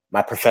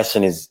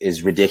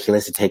is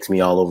ridiculous. It takes me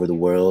all over the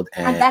world,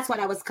 and that's what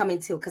I was coming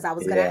to, because I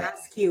was going to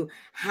ask you,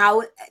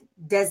 how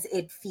does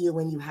it feel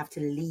when you have to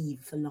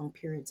leave for long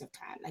periods of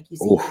time? Like, you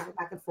see, you go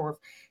back and forth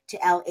to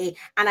LA,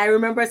 and I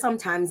remember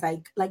sometimes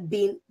like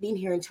being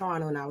here in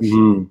Toronto now.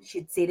 Mm-hmm.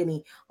 She'd say to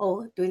me,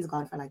 "Oh, Dwain's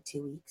gone for like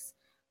 2 weeks,"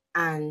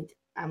 and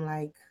I'm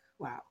like,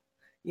 wow.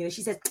 You know,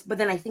 she says, but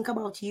then I think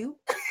about you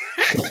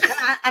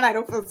and I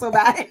don't feel so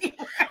bad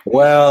anymore.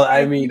 Well,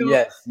 I mean, you know,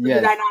 yes. The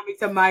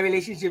dynamics of my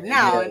relationship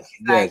now. Yes,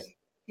 and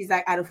she's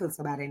like, I don't feel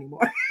so bad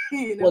anymore.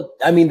 You know? Well,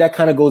 I mean, that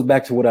kind of goes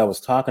back to what I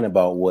was talking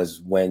about,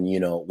 was when, you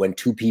know, when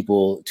two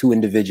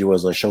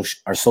individuals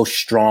are so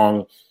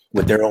strong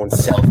with their own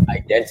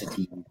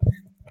self-identity.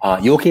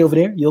 You okay over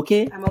there? You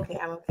okay? I'm okay.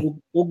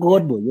 Oh,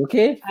 good, boy. You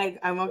okay?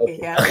 I'm okay.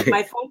 Yeah.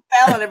 My phone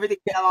fell and everything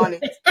fell on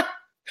it.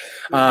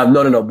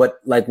 No. But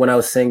like when I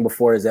was saying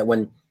before, is that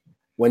when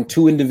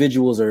two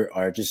individuals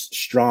are just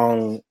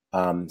strong,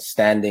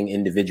 standing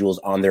individuals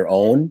on their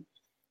own,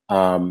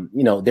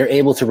 you know, they're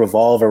able to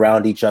revolve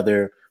around each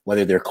other,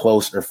 whether they're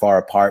close or far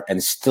apart,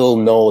 and still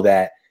know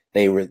that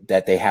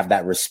they have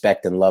that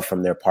respect and love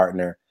from their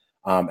partner.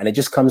 And it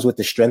just comes with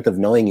the strength of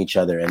knowing each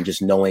other and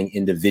just knowing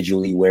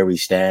individually where we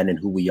stand and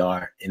who we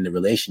are in the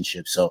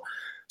relationship. So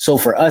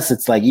for us,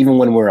 it's like, even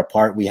when we're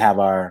apart, we have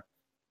our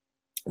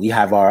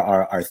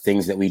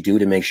things that we do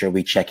to make sure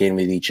we check in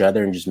with each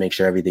other and just make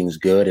sure everything's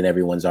good and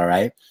everyone's all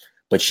right.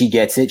 But she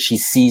gets it. She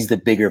sees the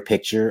bigger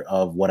picture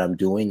of what I'm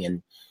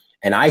doing,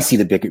 and I see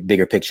the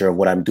bigger picture of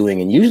what I'm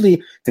doing. And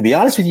usually, to be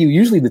honest with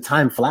you, the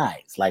time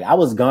flies. Like, I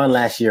was gone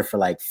last year for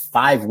like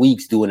 5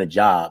 weeks doing a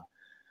job,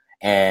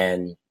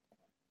 and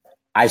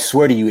I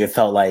swear to you, I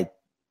felt like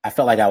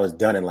I was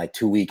done in like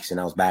 2 weeks, and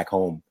I was back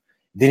home.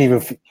 Didn't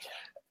even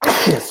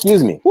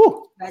excuse me.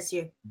 Woo. Bless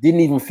you.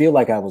 Didn't even feel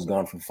like I was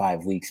gone for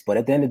 5 weeks. But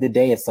at the end of the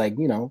day, it's like,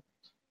 you know,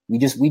 we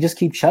just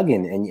keep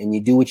chugging, and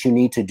you do what you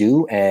need to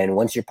do. And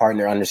once your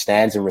partner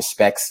understands and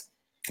respects,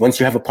 once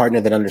you have a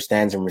partner that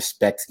understands and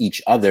respects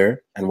each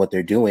other and what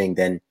they're doing,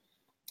 then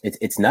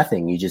it's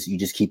nothing. You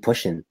just keep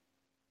pushing.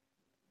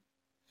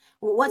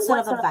 What sort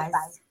of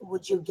advice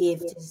would you give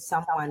to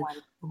someone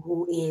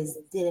who is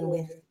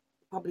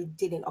probably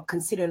dealing or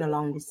considering a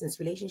long distance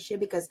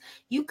relationship? Because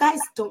you guys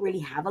don't really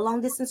have a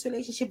long distance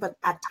relationship, but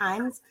at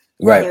times,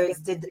 right,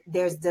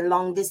 there's the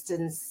long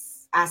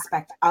distance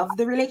aspect of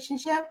the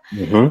relationship.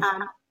 Mm-hmm.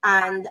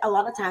 And a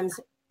lot of times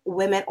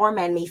women or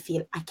men may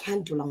feel, I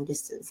can't do long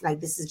distance. Like,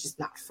 this is just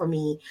not for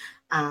me.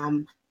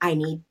 I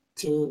need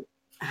to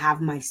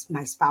have my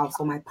spouse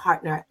or my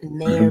partner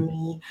near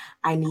me.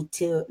 I need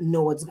to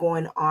know what's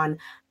going on.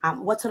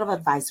 What sort of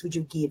advice would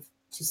you give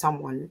to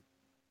someone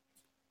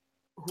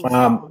who's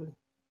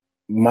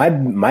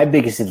my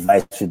biggest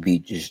advice would be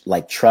just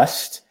like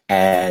trust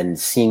and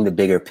seeing the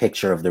bigger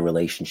picture of the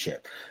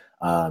relationship.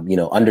 You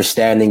know,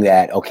 understanding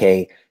that,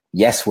 okay,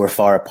 yes, we're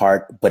far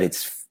apart, but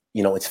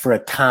it's for a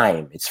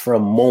time, it's for a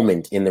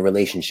moment in the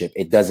relationship.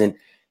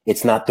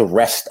 It's not the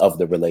rest of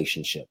the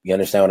relationship. You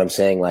understand what I'm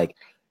saying? Like,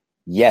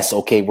 yes,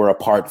 okay, we're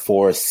apart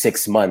for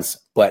 6 months,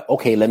 but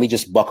okay, let me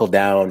just buckle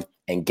down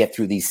and get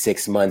through these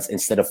 6 months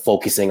instead of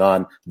focusing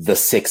on the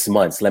 6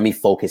 months. Let me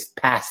focus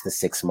past the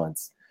 6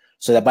 months,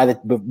 so that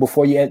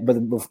before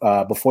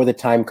the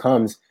time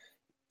comes,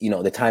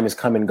 the time is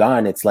come and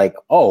gone. It's like,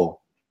 oh,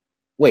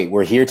 wait,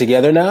 we're here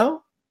together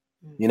now.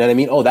 You know what I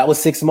mean? Oh, that was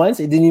 6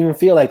 months. It didn't even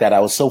feel like that. I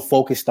was so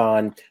focused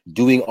on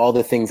doing all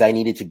the things I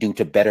needed to do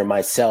to better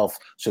myself,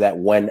 so that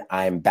when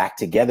I'm back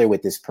together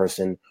with this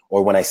person,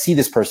 or when I see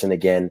this person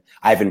again,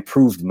 I've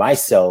improved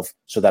myself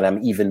so that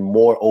I'm even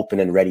more open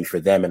and ready for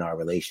them in our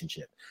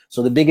relationship.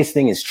 So the biggest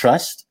thing is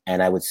trust.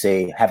 And I would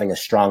say having a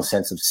strong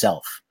sense of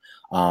self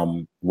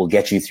will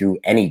get you through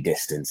any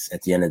distance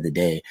at the end of the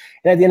day.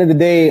 And at the end of the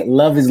day,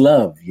 love is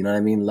love. You know what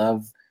I mean?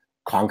 Love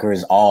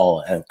conquers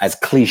all. As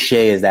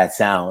cliche as that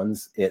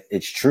sounds,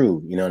 it's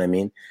true. You know what I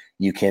mean?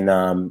 You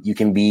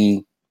can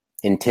be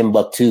in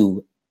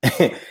Timbuktu,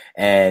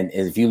 and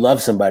if you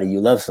love somebody, you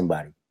love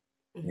somebody.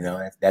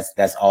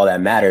 That's all that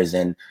matters.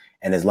 And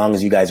as long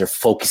as you guys are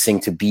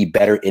focusing to be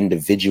better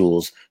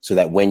individuals, so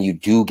that when you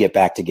do get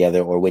back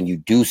together, or when you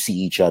do see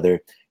each other,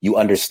 you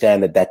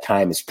understand that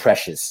time is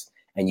precious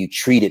and you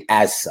treat it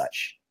as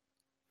such.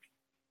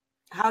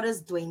 How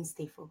does Dwain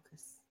stay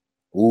focused?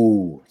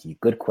 Ooh,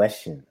 good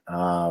question.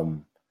 I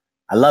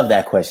love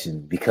that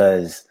question,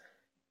 because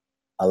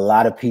a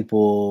lot of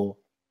people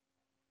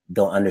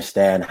don't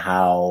understand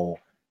how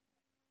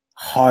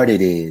hard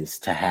it is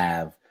to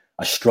have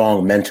a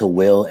strong mental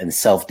will and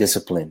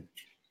self-discipline.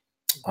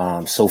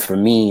 So for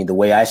me, the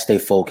way I stay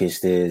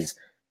focused is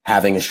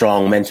having a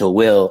strong mental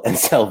will and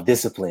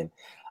self-discipline.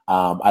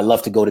 I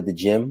love to go to the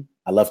gym.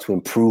 I love to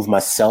improve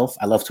myself.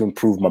 I love to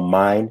improve my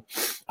mind.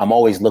 I'm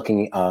always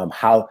looking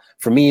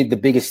for me, the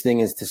biggest thing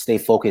is to stay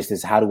focused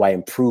is, how do I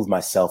improve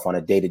myself on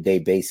a day-to-day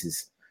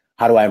basis?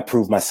 How do I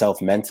improve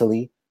myself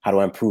mentally? How do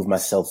I improve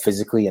myself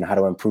physically? And how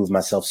do I improve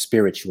myself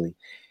spiritually?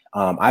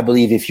 I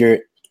believe if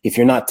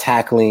you're not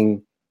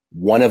tackling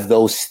one of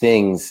those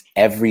things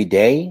every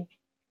day,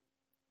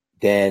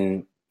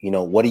 then,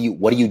 what are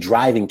you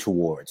driving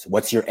towards?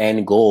 What's your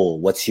end goal?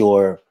 What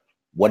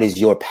is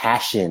your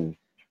passion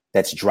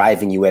that's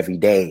driving you every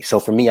day? So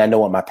for me, I know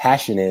what my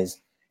passion is,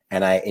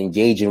 and I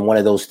engage in one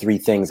of those three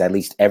things at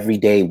least every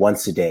day,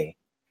 once a day: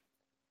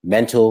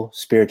 mental,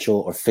 spiritual,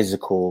 or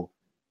physical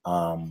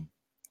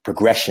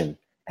progression.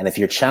 And if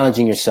you're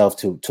challenging yourself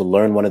to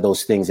learn one of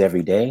those things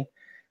every day,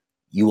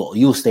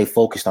 you'll stay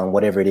focused on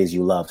whatever it is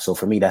you love. So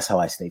for me, that's how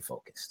I stay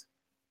focused.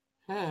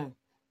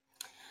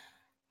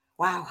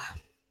 Wow.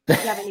 Do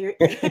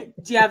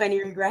you have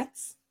any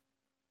regrets?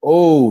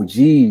 Oh,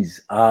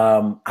 geez.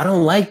 I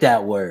don't like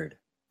that word.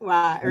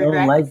 Wow, I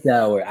don't like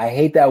that word. I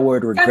hate that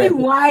word, regret. Tell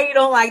me why you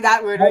don't like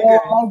that word, regret. I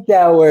don't like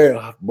that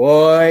word,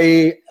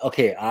 boy.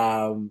 Okay,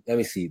 let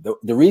me see.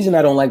 The reason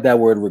I don't like that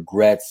word,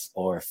 regrets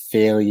or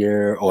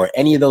failure or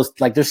any of those,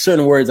 like, there's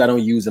certain words I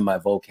don't use in my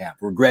vocab.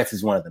 Regrets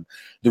is one of them.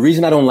 The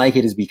reason I don't like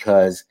it is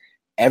because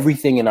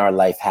everything in our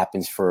life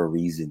happens for a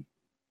reason.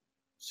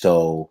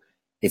 So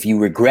if you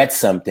regret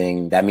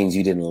something, that means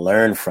you didn't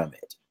learn from it.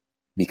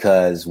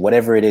 Because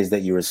whatever it is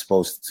that you were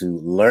supposed to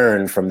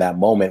learn from that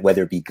moment,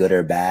 whether it be good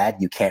or bad,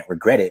 you can't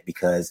regret it,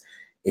 because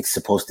it's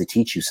supposed to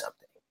teach you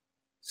something.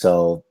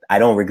 So I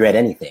don't regret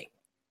anything.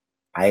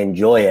 I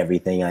enjoy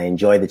everything. I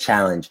enjoy the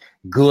challenge,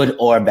 good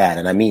or bad.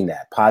 And I mean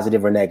that,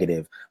 positive or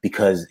negative,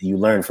 because you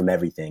learn from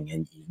everything,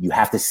 and you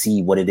have to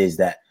see what it is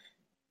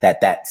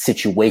that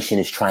situation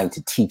is trying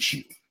to teach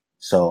you.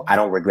 So I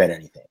don't regret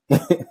anything.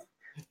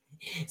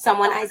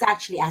 Someone is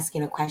actually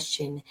asking a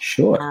question.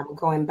 Sure.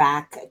 Going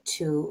back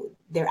to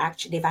they've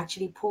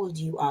actually pulled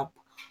you up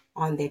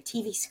on their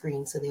TV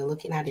screen, so they're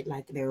looking at it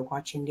like they're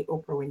watching the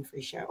Oprah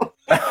Winfrey Show.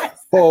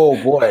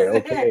 Oh boy.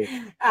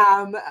 Okay.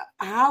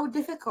 How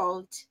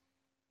difficult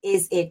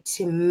is it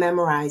to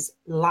memorize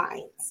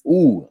lines?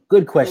 Ooh,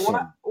 good question.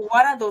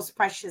 What are those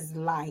pressures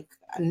like,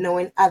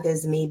 knowing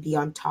others may be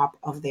on top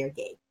of their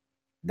game?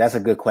 That's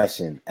a good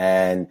question.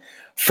 And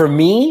for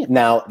me,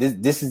 now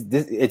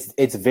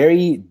it's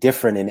very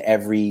different in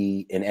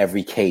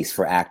every case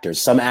for actors.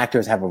 Some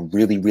actors have a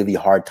really, really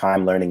hard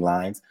time learning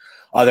lines.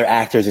 Other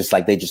actors, it's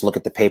like they just look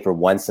at the paper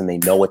once and they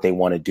know what they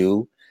want to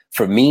do.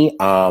 For me,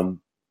 I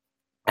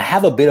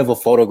have a bit of a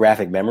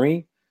photographic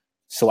memory,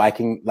 so I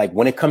can, like,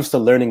 when it comes to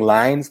learning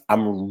lines,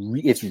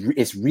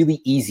 it's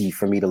really easy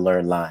for me to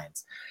learn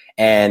lines.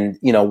 And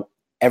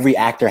every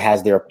actor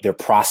has their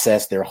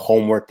process, their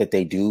homework that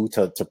they do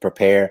to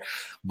prepare.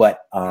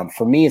 But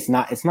for me, it's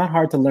not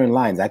hard to learn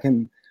lines. I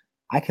can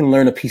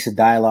learn a piece of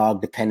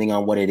dialogue depending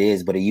on what it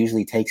is, but it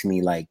usually takes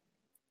me like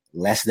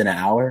less than an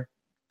hour,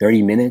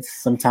 30 minutes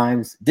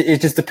sometimes. It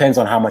just depends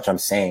on how much I'm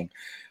saying.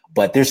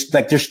 But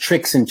there's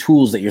tricks and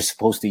tools that you're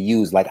supposed to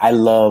use. Like, I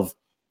love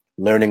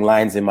learning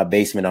lines in my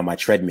basement on my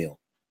treadmill,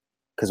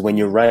 because when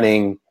you're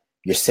running,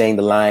 you're saying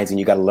the lines and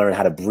you got to learn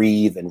how to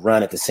breathe and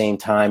run at the same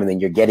time. And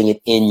then you're getting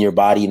it in your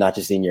body, not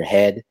just in your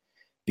head,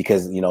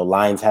 because,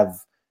 lines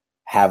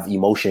have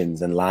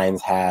emotions, and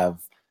lines have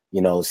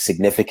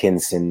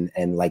significance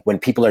and like when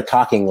people are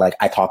talking, like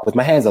I talk with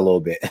my hands a little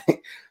bit.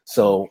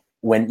 So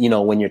when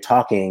you're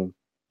talking,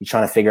 you're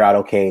trying to figure out,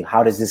 okay,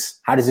 how does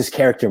this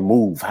character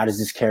move? How does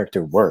this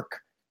character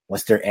work?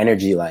 What's their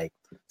energy like?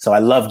 So I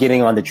love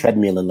getting on the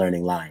treadmill and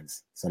learning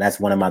lines. So that's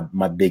one of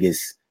my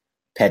biggest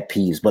pet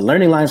peeves. But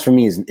learning lines for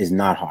me is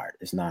not hard.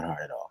 It's not hard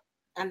at all.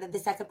 And the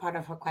second part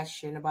of her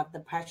question about the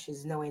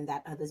pressures, knowing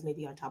that others may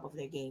be on top of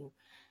their game.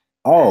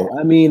 Oh,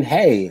 I mean,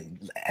 hey,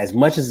 as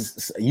much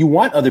as you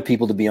want other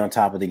people to be on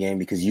top of the game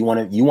because you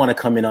want to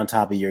come in on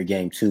top of your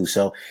game too.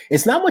 So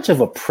it's not much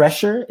of a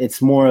pressure.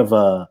 It's more of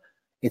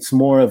it's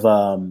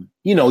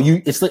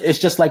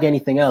just like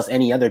anything else,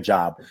 any other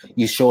job.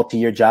 You show up to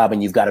your job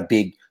and you've got a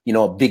big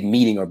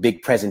meeting or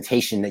big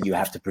presentation that you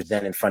have to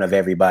present in front of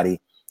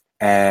everybody.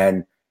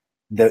 And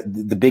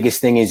the biggest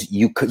thing is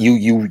you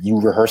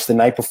rehearse the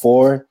night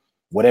before,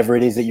 whatever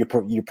it is that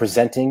you're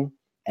presenting,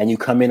 and you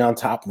come in on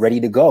top ready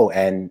to go.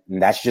 And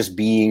that's just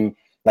being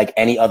like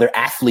any other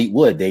athlete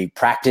would. They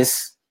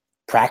practice,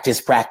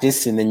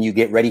 and then you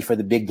get ready for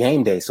the big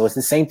game day. So it's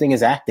the same thing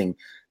as acting.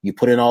 You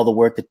put in all the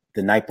work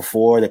the night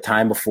before, the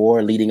time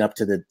before, leading up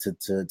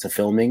to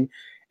filming.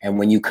 And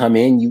when you come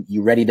in,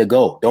 you're ready to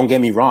go. Don't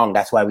get me wrong.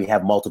 That's why we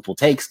have multiple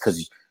takes,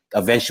 because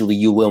eventually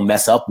you will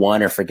mess up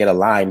one or forget a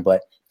line,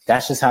 but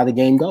that's just how the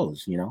game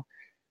goes,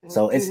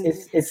 So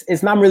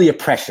it's not really a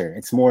pressure.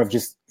 It's more of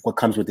just what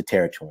comes with the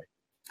territory.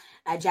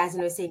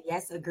 Jasmine was saying,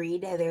 yes,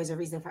 agreed. There's a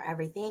reason for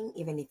everything,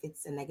 even if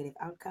it's a negative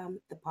outcome.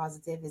 The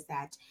positive is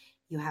that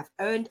you have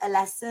earned a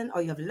lesson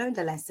or you have learned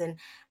a lesson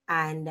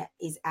and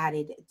is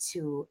added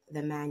to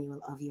the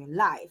manual of your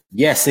life.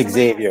 Yes,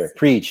 Xavier,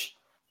 preach.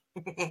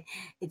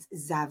 It's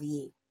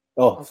Xavier.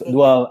 Oh, okay.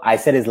 Well, I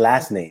said his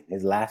last name.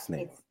 It's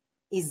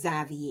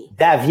Xavier.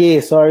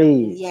 Xavier,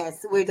 sorry.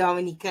 Yes, we're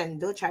Dominican.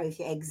 Don't try with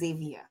your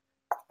Xavier.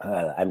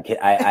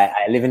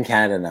 I live in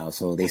Canada now,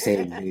 so they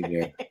say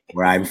Xavier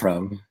where I'm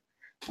from.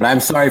 But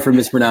I'm sorry for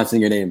mispronouncing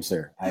your name,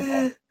 sir.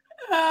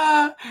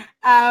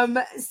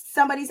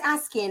 Somebody's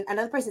asking,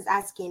 another person's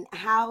asking,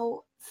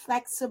 how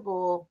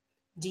flexible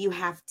do you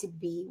have to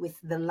be with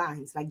the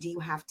lines? Like, do you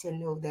have to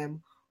know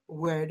them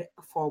word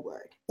for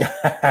word?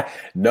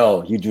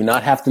 No, you do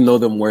not have to know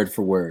them word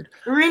for word.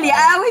 Really?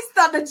 I always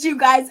thought that you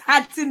guys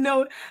had to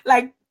know,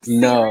 like,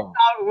 no,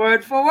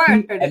 word for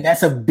word. And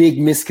that's a big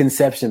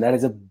misconception. That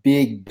is a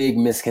big, big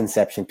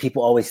misconception.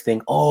 People always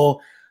think, oh,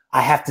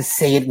 I have to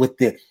say it with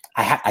the,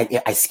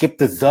 I skipped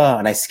the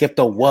and I skipped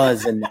the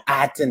was and the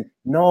at and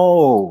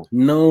no.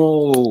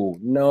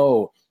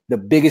 The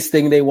biggest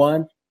thing they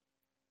want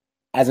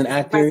as an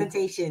actor,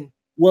 presentation.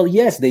 Well,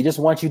 yes, they just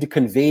want you to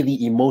convey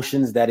the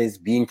emotions that is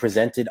being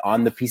presented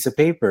on the piece of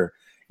paper.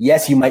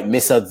 Yes, you might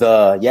miss a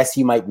the. Yes,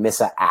 you might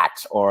miss an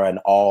at or an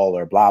all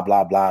or blah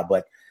blah blah.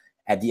 But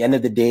at the end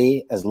of the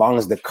day, as long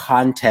as the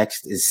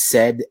context is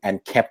said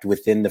and kept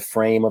within the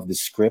frame of the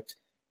script,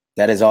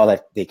 that is all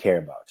that they care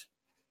about.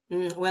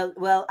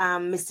 Well,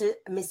 Mr.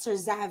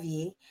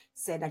 Xavier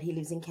said that he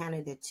lives in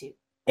Canada too.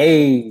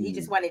 Hey, he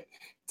just wanted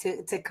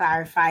to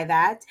clarify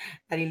that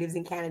he lives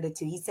in Canada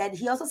too.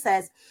 He also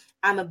says,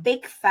 I'm a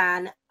big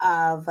fan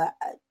of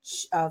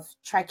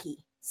Trekkie,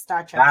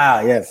 Star Trek.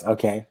 Ah, yes,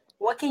 okay.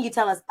 What can you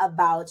tell us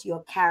about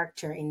your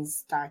character in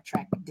Star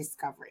Trek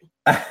Discovery?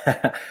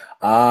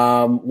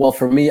 Well,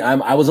 for me,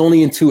 I was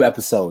only in 2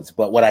 episodes,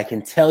 but what I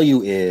can tell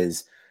you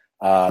is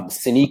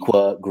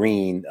Sonequa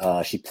Green,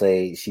 she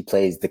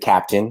plays the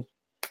captain.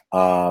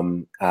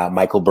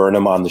 Michael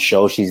Burnham on the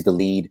show, she's the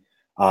lead.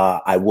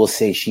 I will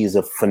say she's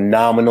a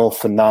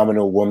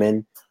phenomenal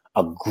woman,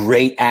 a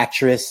great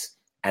actress,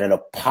 and a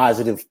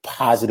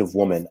positive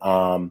woman.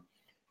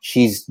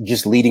 She's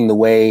just leading the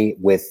way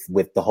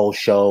with the whole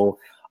show.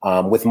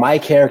 With my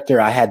character,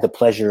 I had the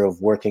pleasure of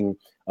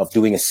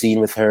doing a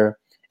scene with her,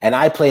 and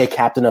I play a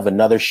captain of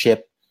another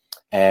ship.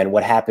 And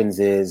what happens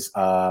is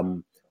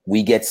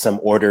we get some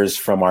orders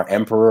from our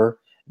emperor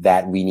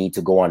that we need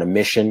to go on a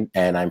mission,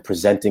 and I'm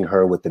presenting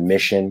her with the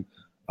mission.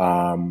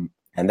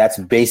 And that's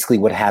basically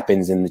what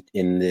happens in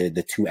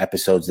the 2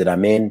 episodes that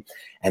I'm in.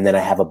 And then I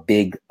have a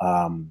big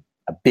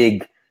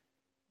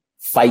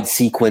fight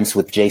sequence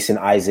with Jason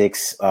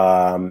Isaacs.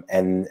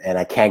 And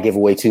I can't give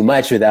away too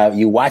much without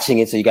you watching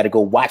it. So you got to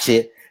go watch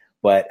it.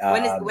 But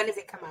when does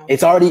it come out?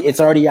 It's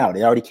already out.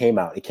 It already came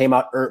out. It came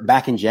out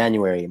back in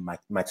January.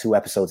 My 2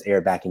 episodes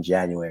aired back in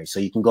January. So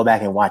you can go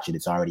back and watch it.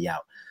 It's already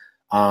out.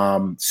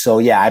 So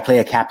yeah, I play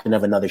a captain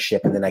of another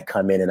ship, and then I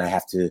come in and I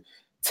have to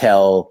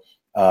tell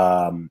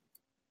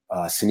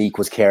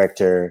Sonequa's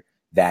character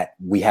that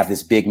we have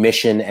this big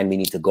mission and we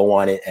need to go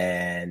on it,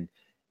 and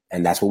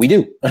that's what we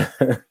do.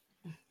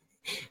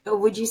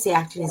 Would you say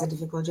acting is a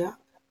difficult job?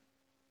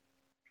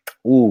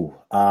 Ooh,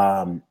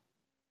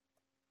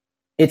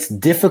 it's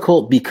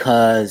difficult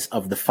because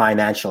of the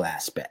financial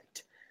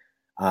aspect,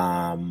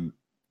 and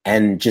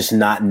just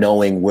not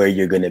knowing where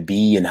you're going to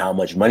be and how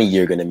much money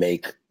you're going to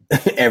make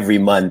every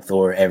month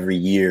or every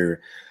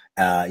year.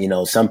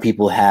 Some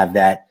people have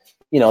that,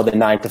 the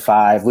 9 to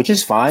 5, which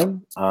is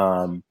fine.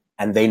 And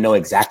they know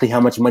exactly how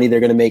much money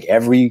they're going to make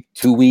every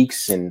 2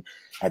 weeks. And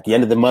At the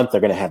end of the month,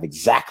 they're going to have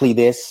exactly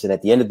this. And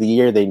at the end of the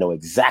year, they know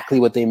exactly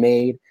what they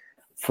made.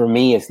 For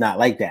me, it's not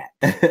like that.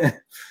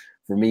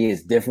 For me,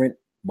 it's different.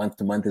 Month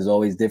to month is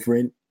always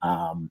different.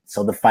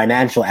 So the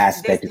financial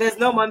aspect. There's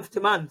no month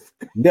to month.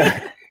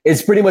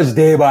 It's pretty much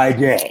day by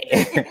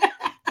day.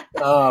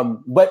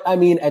 But I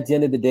mean, at the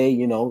end of the day,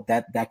 you know,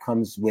 that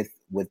comes with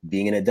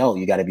being an adult.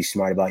 You got to be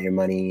smart about your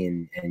money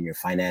and your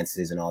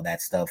finances and all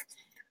that stuff.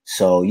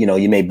 So, you know,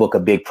 you may book a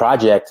big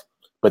project,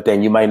 but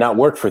then you might not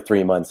work for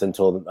 3 months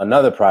until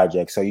another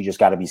project. So you just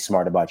got to be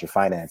smart about your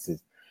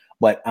finances.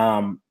 But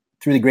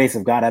through the grace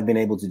of God, I've been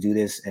able to do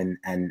this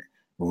and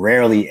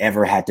rarely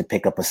ever had to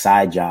pick up a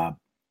side job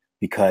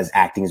because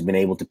acting has been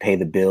able to pay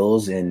the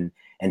bills and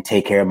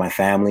take care of my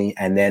family.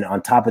 And then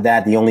on top of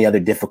that, the only other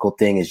difficult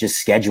thing is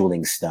just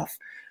scheduling stuff.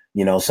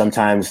 You know,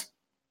 sometimes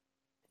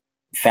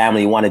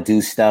family want to do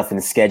stuff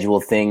and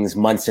schedule things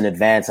months in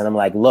advance. And I'm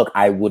like, look,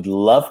 I would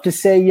love to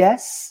say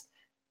yes,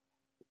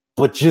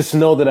 but just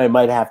know that I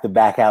might have to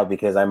back out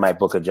because I might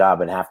book a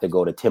job and have to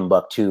go to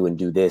Timbuktu and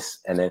do this.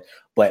 And then,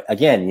 but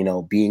again, you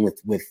know, being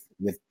with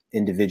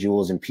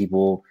individuals and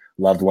people,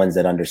 loved ones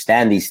that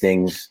understand these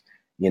things,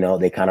 you know,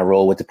 they kind of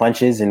roll with the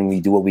punches and we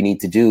do what we need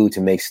to do to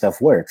make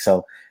stuff work.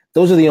 So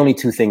those are the only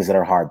two things that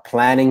are hard: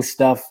 planning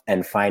stuff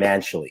and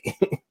financially.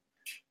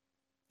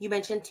 You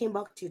mentioned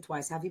Timbuktu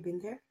twice. Have you been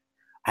there?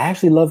 I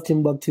actually love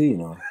Timbuktu, you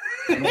know.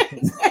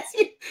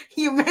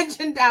 You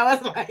mentioned that. I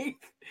was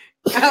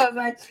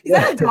like, is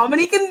that a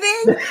Dominican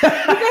thing? Like,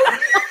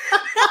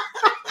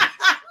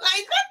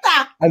 what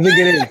the? I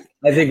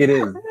think it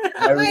is.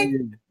 I really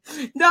do.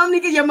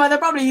 Dominican, your mother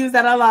probably used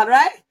that a lot,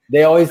 right?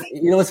 They always,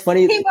 you know, what's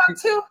funny?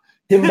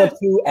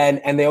 Timbuktu,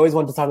 and they always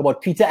want to talk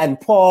about Peter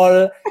and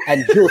Paul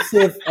and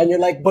Joseph, and you're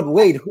like, but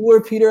wait, who are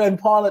Peter and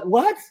Paul?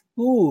 What?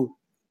 Who?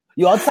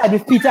 You outside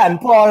with Peter and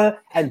Paul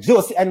and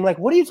Joseph, and I'm like,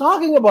 what are you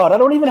talking about? I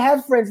don't even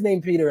have friends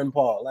named Peter and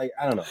Paul. Like,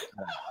 I don't know.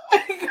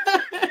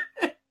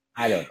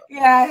 I don't know.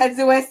 Yeah, that's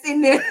a West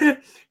Indian.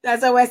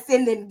 That's a West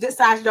Indian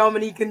 /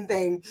 Dominican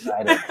thing.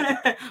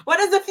 What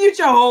does the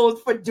future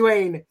hold for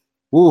Dwain?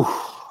 Ooh,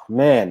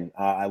 man,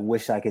 I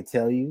wish I could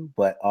tell you,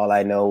 but all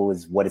I know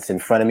is what is in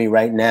front of me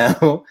right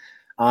now.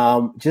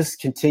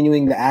 Just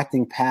continuing the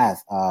acting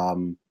path.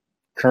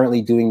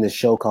 Currently doing the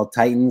show called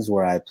Titans,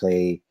 where I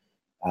play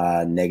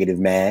Negative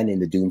Man in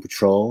the Doom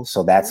Patrol.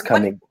 So that's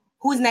coming.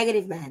 Who's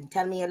Negative Man?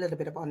 Tell me a little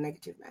bit about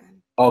Negative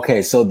Man.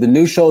 Okay, so the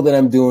new show that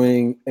I'm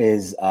doing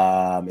is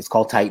it's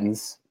called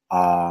Titans.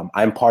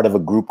 I'm part of a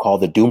group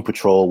called the Doom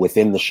Patrol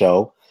within the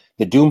show.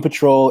 The Doom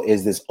Patrol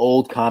is this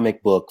old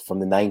comic book from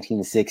the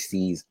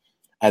 1960s,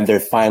 and they're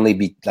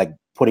finally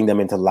putting them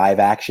into live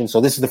action. So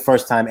this is the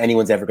first time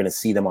anyone's ever going to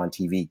see them on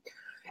TV.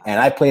 And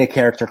I play a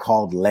character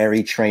called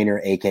Larry Trainer,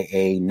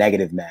 aka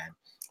Negative Man.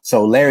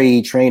 So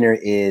Larry Trainer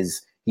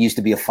he used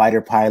to be a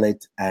fighter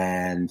pilot,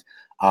 and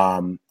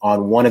on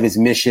one of his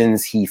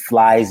missions, he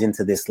flies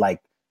into this like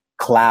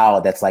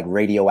cloud that's like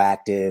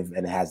radioactive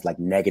and has like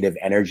negative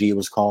energy, it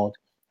was called.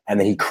 And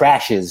then he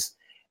crashes,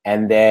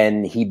 and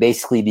then he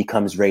basically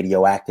becomes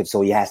radioactive.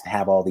 So he has to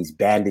have all these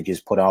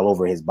bandages put all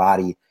over his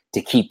body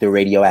to keep the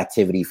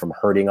radioactivity from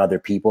hurting other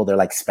people. They're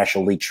like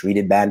specially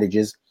treated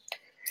bandages.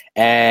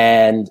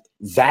 And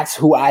that's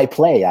who I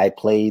play. I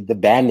play the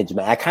Bandage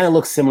Man. I kind of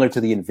look similar to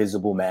the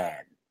Invisible Man.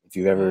 If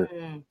you've ever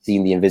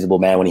seen the Invisible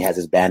Man when he has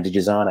his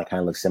bandages on, I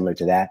kind of look similar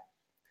to that.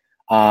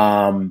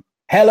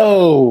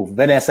 Hello,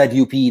 Vanessa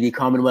Dupuy, the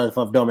Commonwealth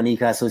of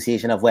Dominica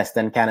Association of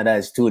Western Canada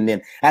is tuned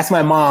in. That's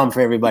my mom,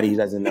 for everybody who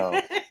doesn't know.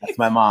 That's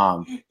my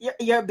mom.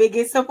 Your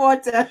biggest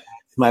supporter.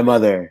 That's my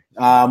mother.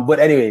 But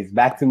anyways,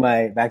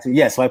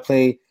 so I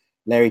play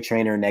Larry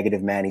Trainer,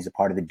 Negative Man. He's a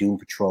part of the Doom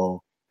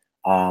Patrol.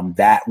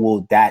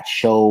 That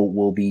show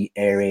will be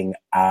airing,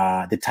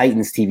 the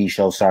Titans TV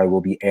show,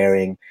 will be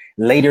airing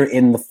later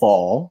in the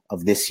fall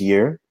of this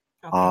year.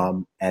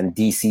 Okay. And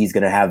DC is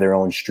going to have their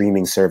own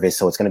streaming service.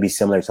 So it's going to be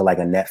similar to like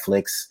a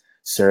Netflix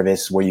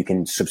service where you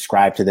can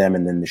subscribe to them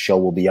and then the show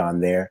will be on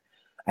there,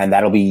 and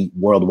that'll be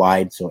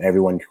worldwide. So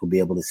everyone will be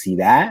able to see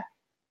that.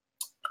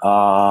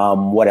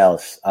 What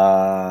else?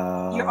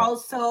 You're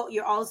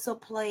also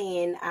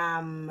playing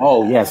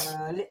oh yes,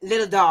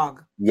 Little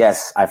Dog.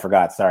 Yes, I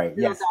forgot. Sorry.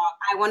 Little Dog.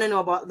 I want to know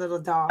about Little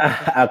Dog.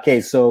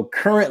 Okay, so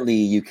currently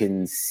you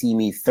can see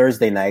me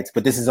Thursday nights,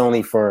 but this is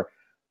only for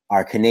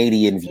our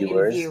Canadian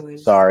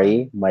viewers.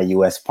 Sorry, my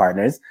US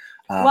partners.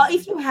 Well,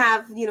 if you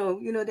have,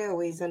 there are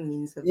ways and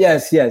means of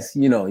yes,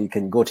 you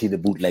can go to the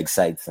bootleg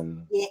sites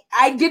and. Yeah,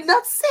 I did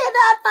not say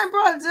that, my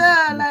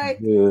brother. Like,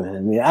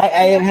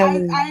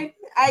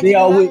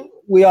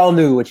 we all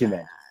knew what you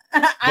meant.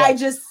 I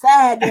just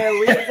said there are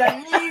ways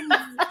and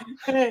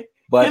means.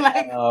 But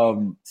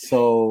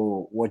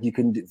so what you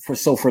can do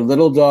for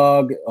Little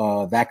Dog,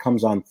 that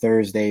comes on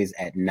Thursdays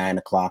at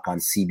 9:00 on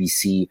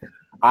CBC.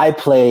 I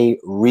play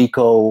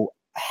Rico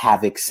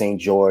Havoc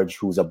St. George,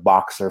 who's a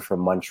boxer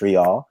from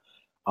Montreal.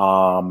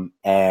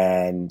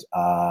 And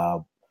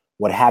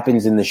what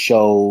happens in the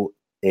show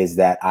is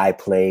that I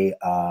play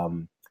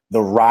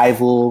the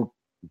rival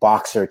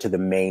boxer to the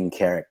main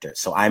character.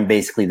 So I'm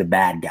basically the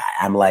bad guy.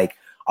 I'm like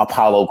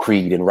Apollo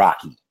Creed and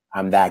Rocky.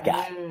 I'm that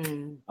guy.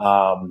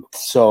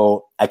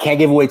 So I can't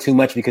give away too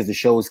much because the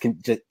show is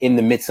just in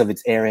the midst of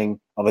its airing,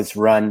 of its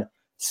run.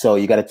 So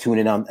you got to tune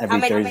in on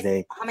every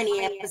Thursday. How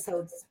many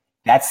episodes?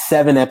 That's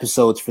 7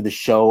 episodes for the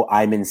show.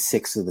 I'm in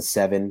 6 of the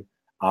 7.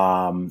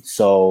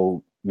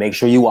 So make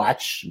sure you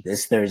watch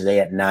this Thursday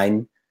at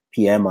 9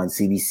 p.m. on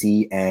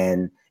CBC.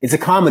 And it's a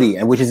comedy,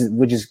 and which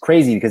is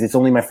crazy because it's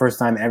only my first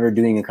time ever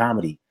doing a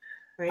comedy.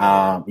 Really?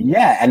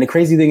 Yeah. And the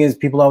crazy thing is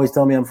people always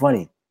tell me I'm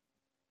funny,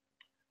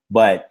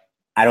 but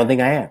I don't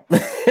think I am.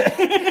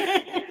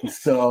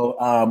 So,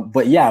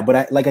 but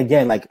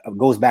it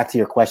goes back to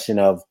your question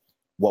of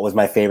what was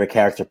my favorite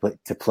character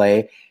to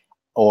play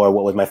or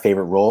what was my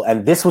favorite role.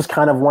 And this was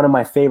kind of one of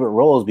my favorite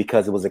roles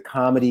because it was a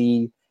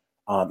comedy.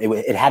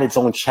 It had its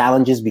own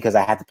challenges because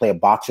I had to play a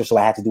boxer. So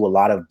I had to do a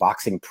lot of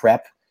boxing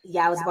prep.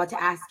 Yeah, I was about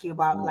to ask you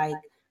about like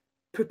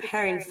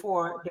preparing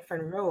for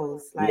different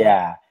roles.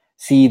 Yeah.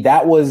 See,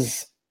 that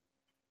was,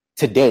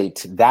 to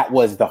date, that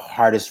was the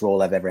hardest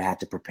role I've ever had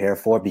to prepare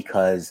for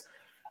because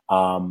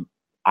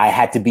I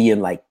had to be in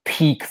like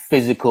peak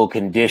physical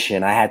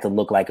condition. I had to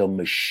look like a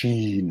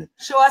machine.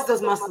 Show us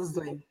those muscles,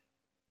 Dwayne.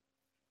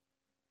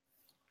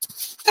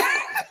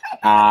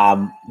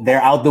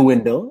 They're out the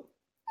window.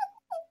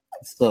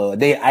 So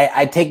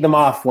I take them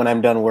off when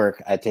I'm done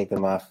work. I take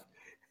them off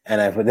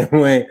and I put them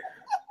away.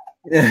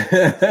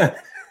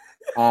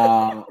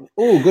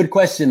 Good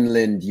question,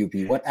 Lynn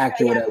Dupe. What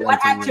actor would I like? What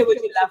actor would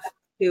you love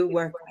to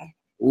work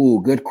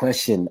with? Good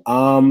question.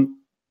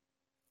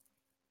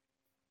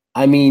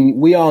 I mean,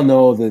 we all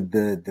know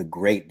the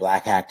great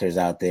Black actors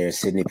out there: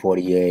 Sidney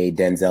Poitier,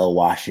 Denzel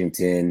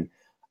Washington.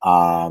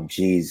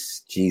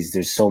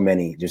 There's so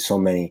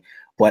many.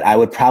 But I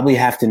would probably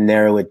have to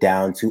narrow it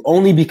down to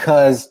only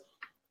because,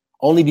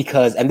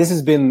 and this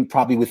has been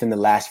probably within the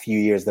last few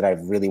years that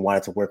I've really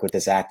wanted to work with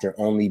this actor,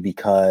 only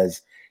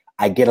because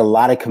I get a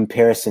lot of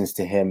comparisons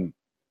to him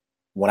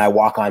when I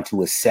walk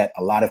onto a set.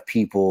 A lot of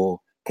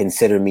people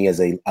consider me as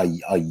a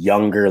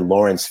younger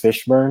Lawrence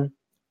Fishburne.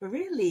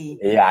 Really?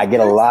 Yeah, I get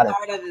a lot of.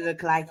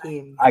 Look like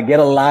him. I get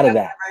a lot of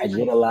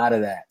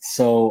that.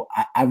 So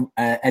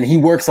and he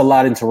works a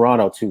lot in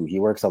Toronto too. He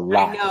works a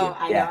lot. I know.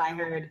 I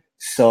heard.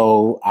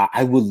 So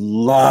I would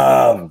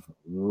love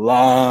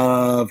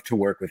to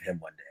work with him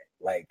one day.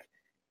 Like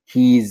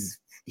he's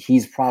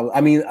probably. I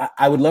mean,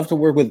 I would love to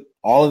work with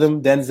all of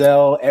them.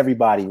 Denzel,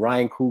 everybody,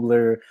 Ryan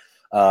Coogler,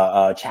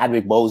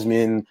 Chadwick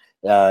Boseman.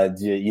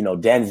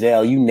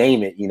 Denzel, you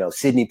name it,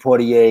 Sidney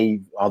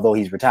Poitier, although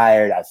he's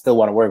retired, I still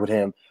want to work with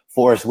him.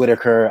 Forrest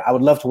Whitaker, I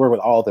would love to work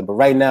with all of them. But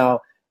right now,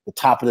 the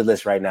top of the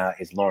list right now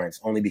is Lawrence,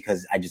 only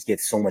because I just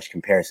get so much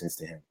comparisons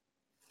to him.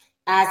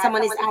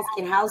 Someone is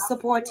asking, how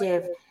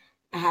supportive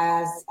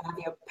have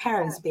your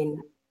parents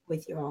been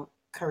with your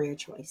career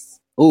choice?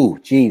 Oh,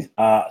 geez.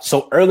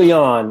 So early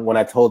on, when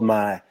I told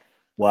my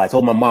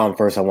mom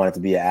first I wanted to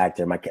be an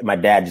actor. My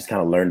dad just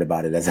kind of learned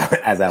about it as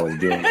I was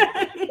doing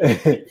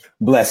it.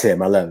 Bless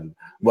him, I love him.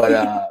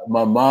 But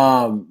my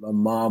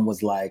mom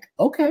was like,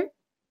 okay,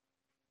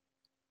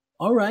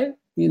 all right,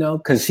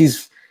 because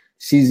she's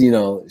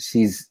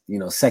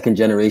second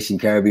generation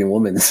Caribbean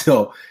woman,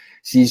 so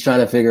she's trying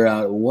to figure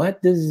out,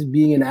 what does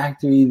being an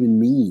actor even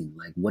mean?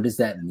 Like, what does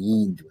that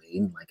mean,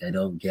 Dwayne? Like, I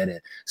don't get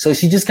it. So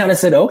she just kind of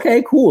said,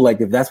 okay, cool.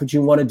 Like, if that's what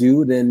you want to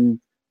do,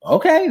 then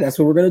okay, that's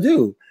what we're gonna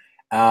do.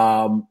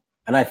 And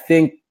I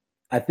think,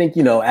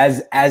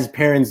 as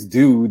parents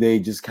do, they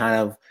just kind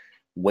of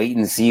wait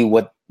and see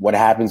what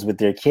happens with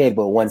their kid.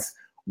 But once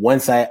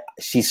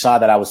she saw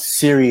that I was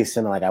serious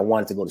and like I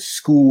wanted to go to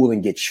school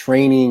and get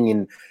training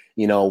and,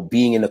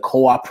 being in the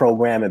co-op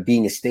program and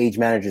being a stage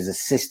manager's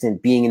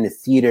assistant, being in the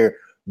theater,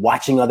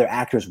 watching other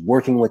actors,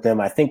 working with them.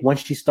 I think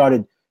once she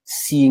started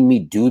seeing me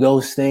do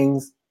those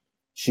things,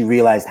 she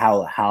realized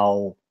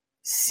how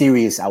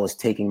serious I was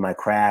taking my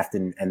craft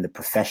and the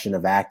profession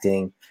of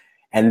acting.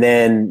 And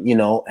then,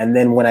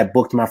 when I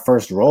booked my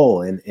first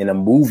role in a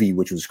movie,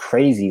 which was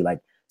crazy, like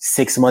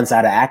 6 months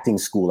out of acting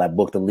school, I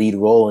booked a lead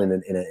role in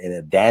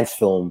a dance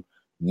film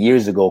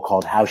years ago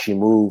called How She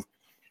Moved.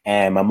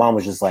 And my mom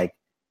was just like,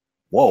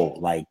 whoa,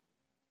 like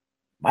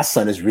my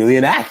son is really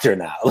an actor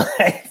now.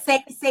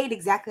 Say it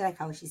exactly like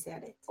how she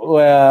said it.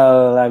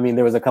 Well, I mean,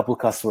 there was a couple of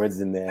cuss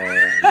words in there.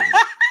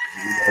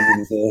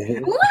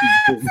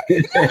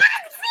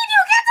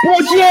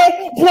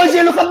 Project,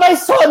 look at my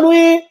son,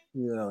 we.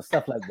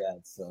 Stuff like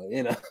that. So,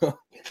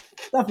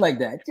 stuff like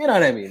that. You know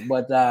what I mean?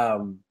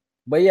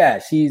 But yeah,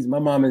 my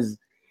mom is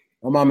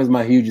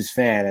my hugest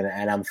fan,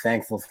 and I'm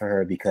thankful for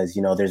her because,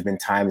 there's been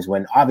times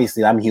when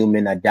obviously I'm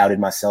human. I doubted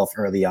myself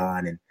early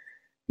on, and,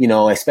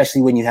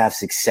 especially when you have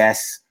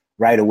success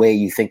right away,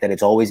 you think that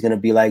it's always going to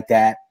be like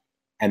that.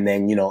 And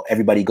then,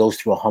 everybody goes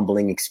through a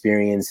humbling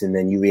experience, and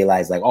then you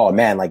realize like, oh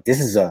man, like this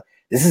is a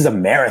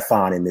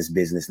marathon in this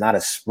business, not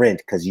a sprint,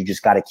 because you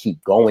just got to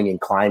keep going and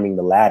climbing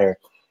the ladder.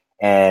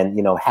 And,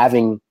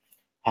 having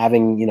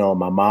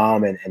my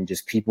mom and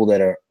just people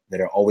that are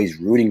always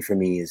rooting for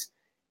me is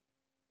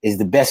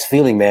the best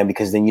feeling, man,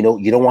 because then, you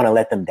don't want to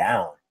let them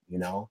down. You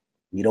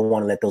don't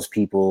want to let those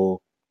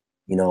people,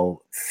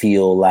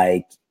 feel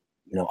like,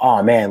 you know,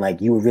 oh man,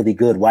 like you were really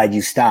good. Why'd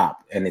you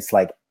stop? And it's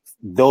like,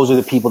 those are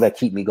the people that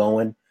keep me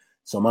going.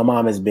 So my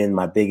mom has been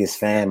my biggest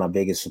fan, my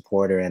biggest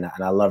supporter, and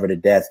I love her to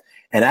death.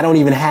 And I don't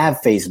even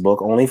have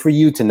Facebook, only for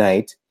you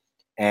tonight.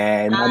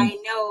 And I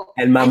know.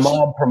 and my And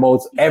mom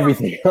promotes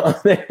everything on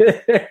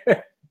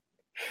there.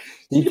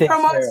 She she takes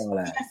care of promotes all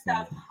your that. So,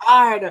 stuff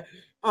hard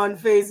on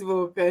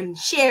Facebook and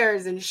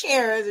shares and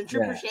shares and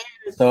triple yeah.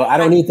 shares. So I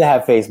don't And need to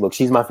have Facebook.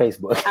 She's my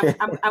Facebook.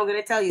 I'm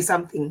gonna tell you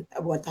something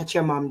about that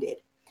your mom did.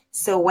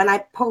 So when I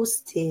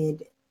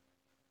posted,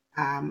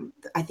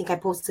 I think I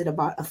posted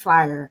about a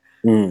flyer.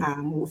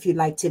 If you'd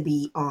like to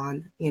be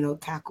on,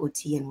 Cacao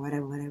Tea and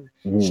whatever.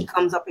 She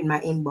comes up in my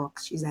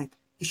inbox. She's like,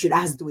 "You should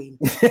ask Dwain."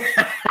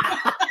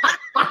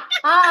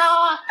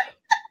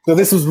 So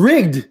this was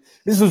rigged.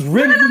 This was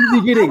rigged from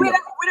the beginning. We'd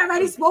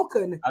already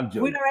spoken. I'm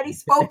joking.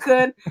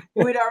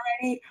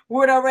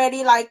 We'd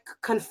already like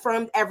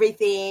confirmed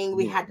everything.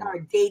 We had our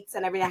dates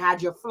and everything. I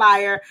had your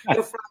flyer.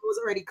 Your flyer was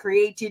already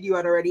created. You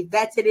had already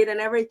vetted it and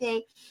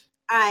everything.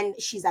 And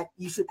she's like,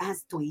 "You should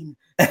ask Dwain.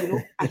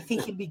 I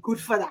think he'd be good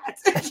for that."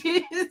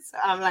 So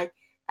I'm like,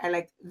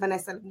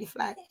 Vanessa, let me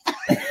fly.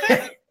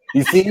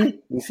 You see,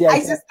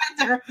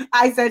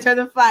 I sent her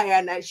the flyer,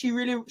 and she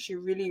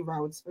really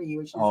routes for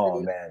you. She's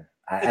really, man,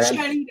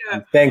 cheerleader.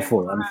 I'm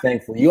thankful. I'm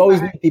thankful. You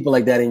always need people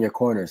like that in your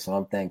corner, so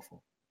I'm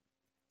thankful.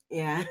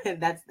 Yeah,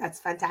 that's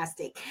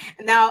fantastic.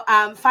 Now,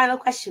 final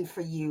question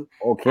for you,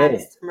 Okay,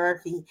 Mr.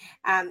 Murphy.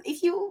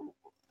 If you,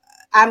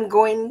 I'm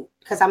going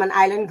because I'm an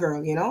island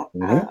girl,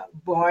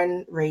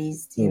 born,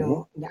 raised, in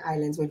the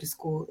islands, went to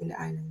school in the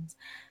islands,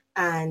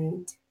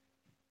 and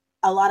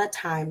a lot of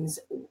times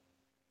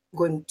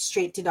going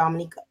straight to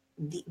Dominica,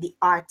 the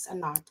arts are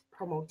not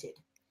promoted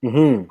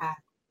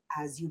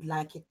as you'd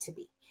like it to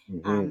be.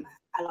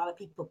 A lot of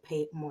people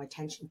pay more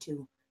attention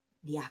to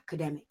the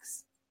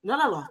academics.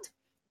 Not a lot,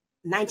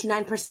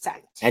 99%.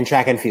 And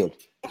track and field.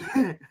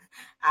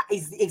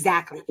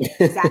 Exactly.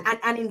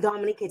 And in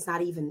Dominica, it's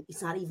not even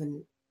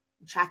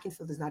track and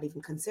field is not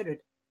even considered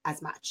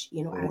as much,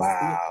 as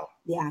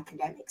the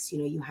academics.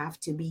 You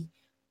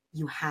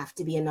have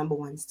to be a number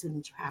one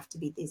student. You have to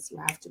be this. You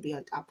have to be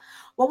on top.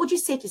 What would you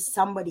say to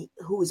somebody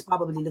who is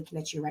probably looking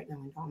at you right now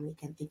in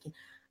Dominica and thinking,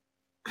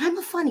 "I'm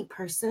a funny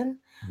person.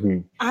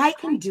 I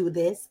can do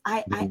this.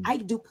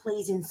 I do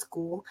plays in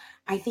school.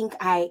 I think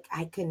I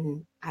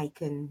can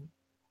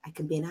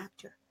be an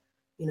actor."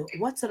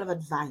 What sort of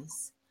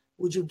advice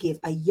would you give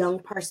a young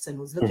person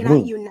who's looking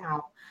at you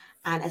now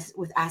and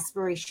with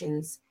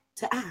aspirations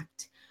to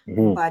act,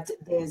 but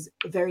there's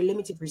very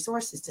limited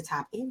resources to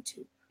tap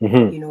into?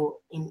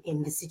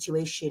 In the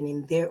situation,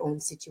 in their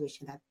own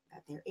situation that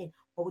they're in.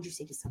 What would you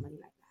say to somebody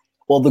like that?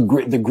 Well,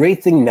 the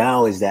great thing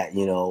now is that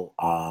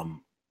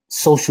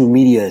social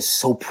media is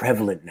so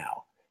prevalent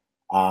now,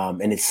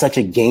 and it's such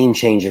a game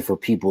changer for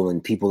people,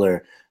 and people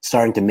are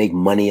starting to make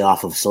money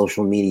off of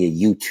social media,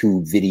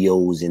 YouTube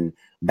videos, and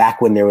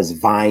back when there was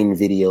Vine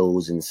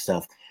videos and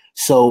stuff.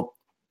 So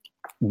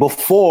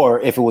before,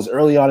 if it was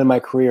early on in my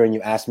career and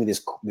you asked me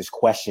this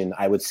question,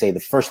 I would say the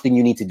first thing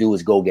you need to do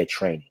is go get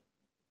training.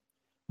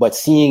 But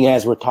seeing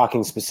as we're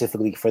talking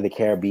specifically for the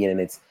Caribbean,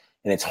 and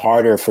it's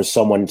harder for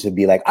someone to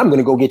be like, "I'm going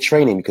to go get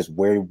training," because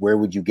where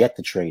would you get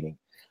the training?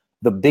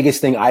 The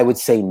biggest thing I would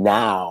say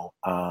now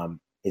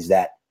is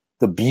that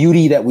the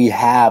beauty that we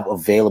have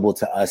available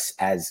to us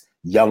as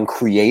young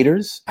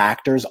creators,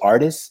 actors,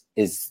 artists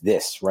is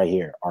this right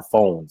here, our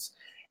phones.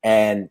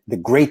 And the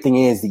great thing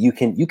is that you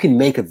can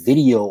make a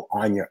video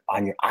on your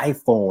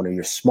iPhone or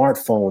your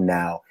smartphone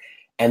now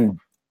and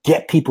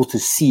get people to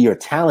see your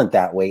talent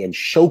that way and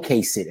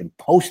showcase it and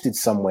post it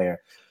somewhere.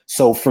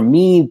 So for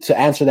me to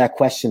answer that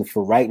question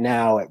for right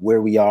now at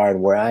where we are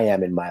and where I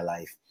am in my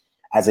life,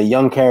 as a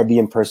young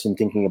Caribbean person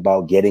thinking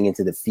about getting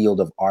into the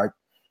field of art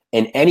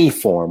in any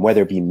form,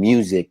 whether it be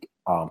music,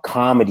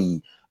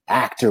 comedy,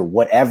 actor,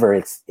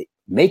 whatever,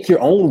 make your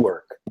own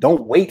work.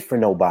 Don't wait for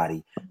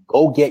nobody.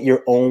 Go get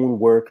your own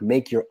work,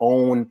 make your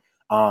own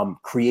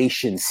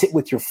creation, sit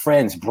with your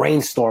friends,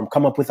 brainstorm,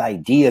 come up with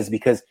ideas,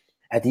 because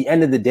at the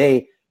end of the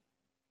day,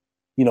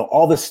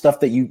 all the stuff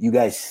that you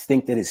guys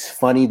think that is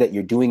funny that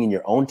you're doing in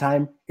your own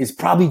time is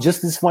probably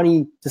just as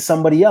funny to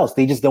somebody else.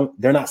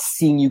 They're not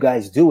seeing you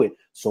guys do it.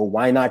 So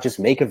why not just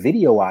make a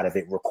video out of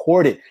it,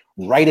 record it,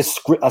 write a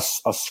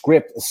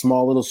script, a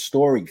small little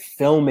story,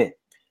 film it.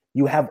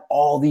 You have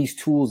all these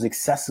tools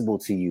accessible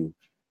to you.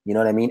 You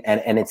know what I mean?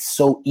 And it's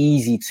so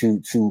easy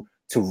to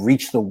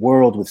reach the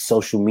world with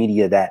social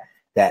media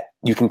that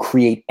you can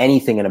create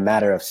anything in a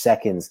matter of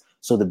seconds.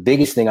 So the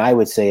biggest thing I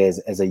would say is,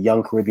 as a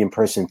young Caribbean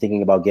person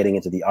thinking about getting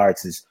into the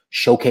arts, is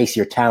showcase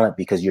your talent,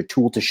 because your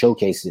tool to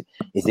showcase it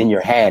is in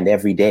your hand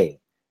every day.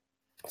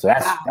 So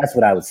that's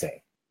what I would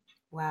say.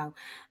 Wow.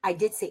 I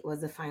did say it was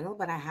the final,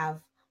 but I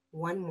have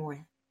one more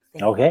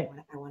thing. Okay.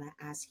 I want to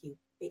ask you,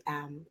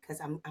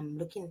 because I'm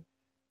looking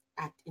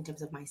at in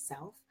terms of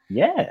myself.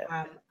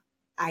 Yeah.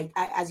 I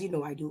as you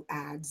know, I do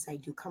ads, I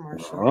do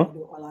commercial, I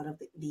do a lot of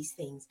these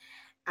things,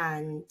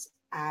 and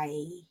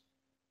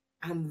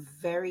I'm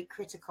very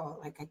critical.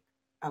 Like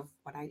of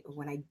what I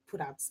when I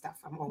put out stuff.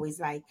 I'm always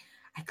like,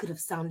 I could have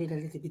sounded a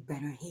little bit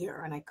better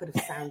here, and I could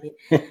have sounded,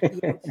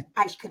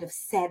 I could have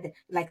said,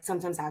 like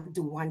sometimes I'll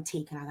do one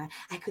take and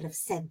I could have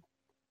said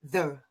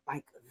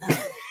like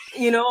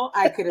the,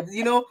 I could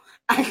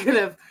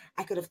have,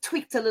 I could have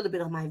tweaked a little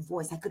bit on my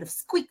voice. I could have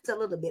squeaked a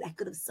little bit. I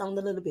could have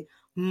sounded a little bit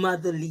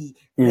motherly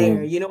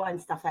there,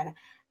 and stuff like that.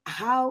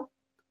 How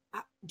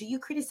do you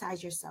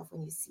criticize yourself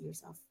when you see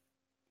yourself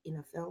in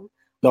a film?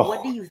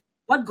 Oh.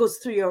 What goes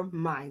through your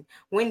mind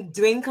when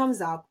Dwain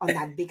comes up on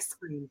that big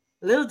screen?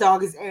 Little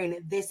Dog is airing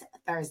it this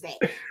Thursday.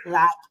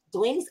 Like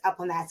Dwain is up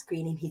on that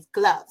screen in his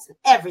gloves and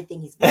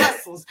everything, his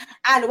muscles.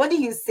 And what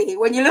do you say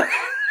when you look?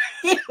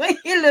 when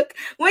you look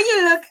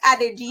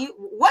at it?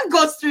 What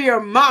goes through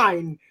your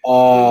mind?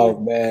 Oh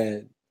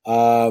man.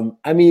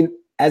 I mean,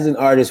 as an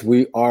artist,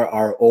 we are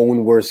our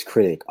own worst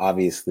critic,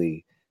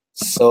 obviously.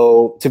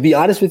 So to be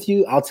honest with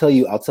you, I'll tell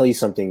you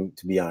something,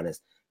 to be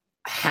honest.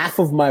 Half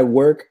of my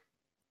work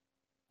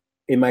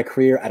in my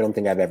career, I don't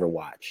think I've ever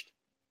watched.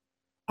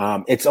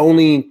 It's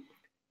only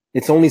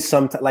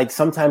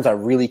sometimes I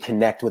really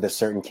connect with a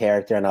certain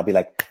character and I'll be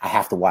like, I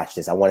have to watch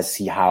this. I want to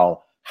see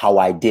how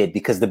I did,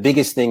 because the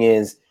biggest thing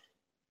is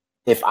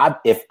if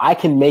I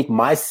can make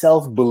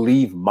myself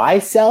believe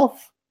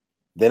myself,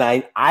 then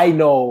I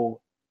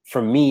know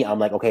for me, I'm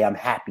like, okay, I'm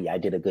happy. I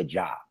did a good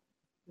job.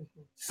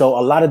 Mm-hmm. So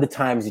a lot of the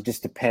times it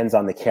just depends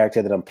on the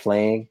character that I'm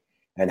playing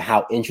and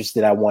how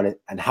interested I want it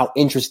and how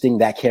interesting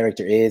that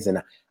character is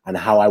and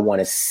how I want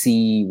to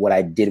see what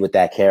I did with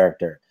that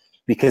character.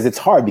 Because it's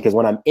hard, because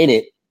when I'm in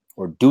it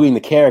or doing the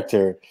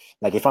character,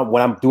 like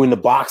when I'm doing the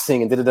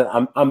boxing and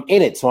I'm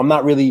in it. So I'm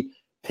not really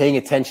paying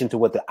attention to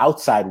what the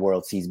outside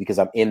world sees because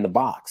I'm in the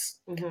box.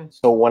 Mm-hmm.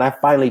 So when I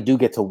finally do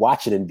get to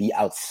watch it and be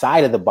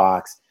outside of the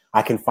box,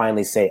 I can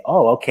finally say,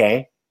 oh,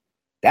 okay,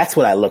 that's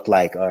what I look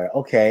like. Or,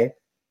 okay,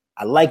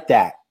 I like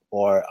that.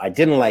 Or I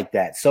didn't like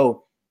that.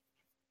 So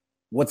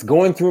what's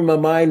going through my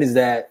mind is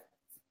that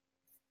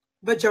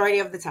majority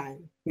of the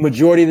time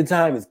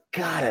is,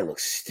 God, I look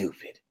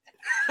stupid.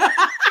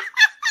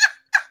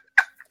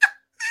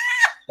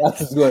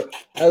 That's what's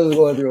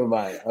going through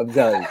my mind. I'm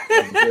telling you.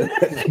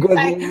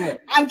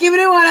 I'm giving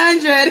it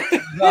 100.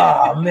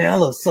 Oh man, I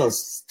look so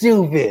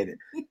stupid.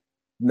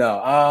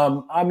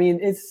 No, I mean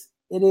it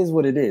is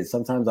what it is.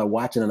 Sometimes I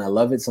watch it and I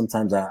love it.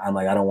 Sometimes I'm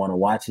like, I don't want to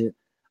watch it.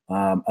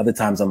 Other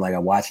times I'm like, I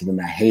watch it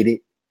and I hate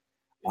it.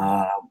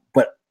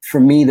 But for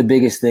me, the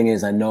biggest thing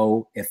is I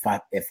know if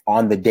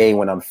on the day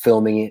when I'm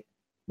filming it,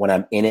 when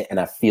I'm in it and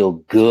I feel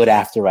good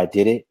after I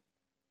did it,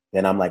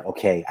 then I'm like,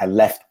 okay, I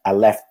left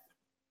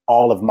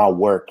all of my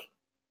work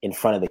in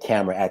front of the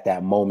camera at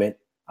that moment.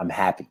 I'm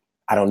happy.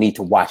 I don't need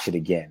to watch it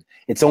again.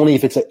 It's only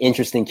if it's an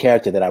interesting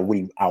character that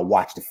I'll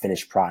watch the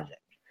finished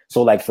project.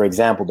 So like, for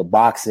example, the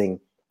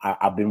boxing,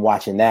 I've been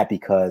watching that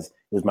because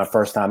it was my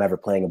first time ever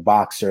playing a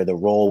boxer. The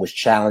role was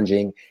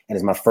challenging and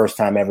it's my first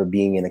time ever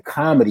being in a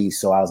comedy.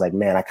 So I was like,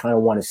 man, I kind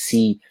of want to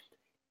see,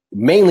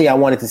 mainly I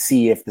wanted to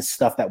see if the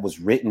stuff that was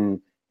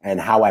written and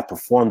how I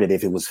performed it,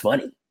 if it was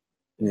funny,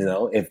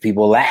 if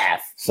people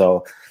laugh.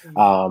 So,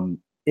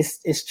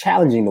 it's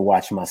challenging to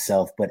watch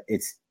myself, but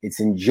it's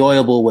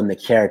enjoyable when the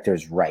character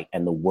is right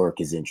and the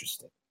work is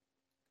interesting.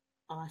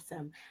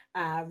 Awesome.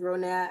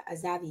 Rona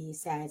Azavi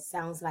says,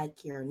 sounds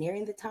like you're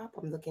nearing the top.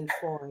 I'm looking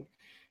forward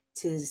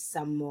to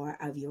some more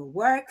of your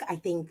work. I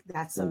think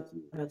that sort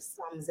of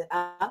sums it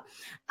up.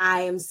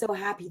 I am so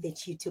happy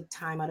that you took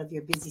time out of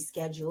your busy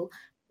schedule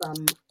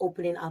from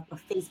opening up a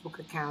Facebook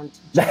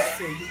account just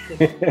so you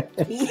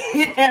could be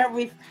here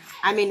with,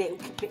 I mean, it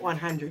could be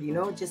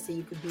 100, just so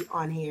you could be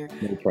on here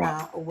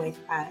with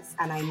us.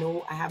 And I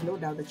have no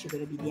doubt that you're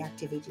going to be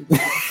deactivating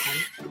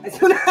as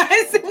soon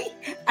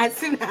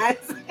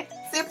as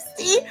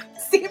Sipsty,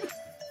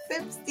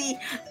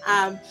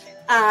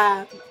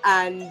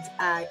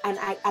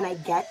 and I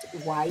get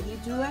why you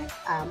do it.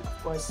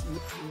 Of course, you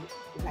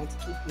like to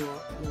keep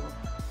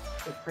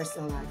your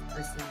personal life,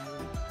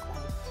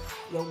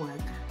 your work.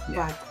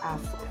 Yeah. But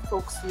for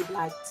folks who'd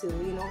like to,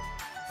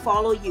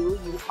 follow you,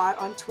 you are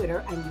on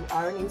Twitter and you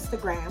are on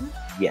Instagram.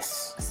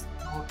 Yes.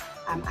 So,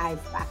 I've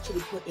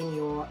actually put in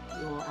your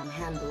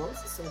handles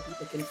so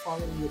people can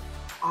follow you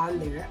on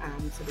there,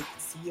 so they can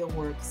see your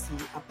work, see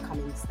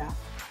upcoming stuff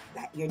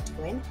that you're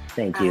doing.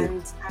 Thank you.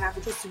 And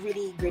I'm just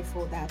really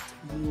grateful that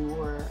you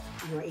were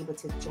able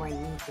to join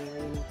me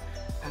here,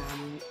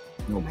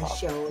 on my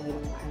show,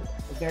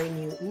 a very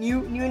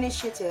new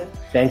initiative.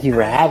 Thank you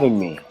for having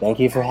me.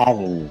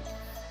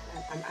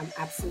 I'm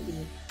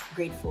absolutely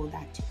grateful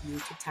that you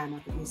took time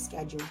out of your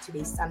schedule.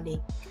 Today's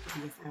Sunday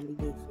could be a family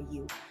day for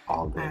you.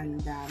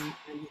 And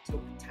you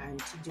took time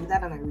to do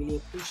that, and I really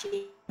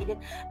appreciate it.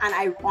 And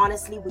I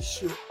honestly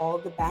wish you all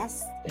the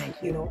best.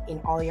 Thank you. In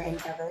all your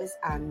endeavors,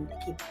 and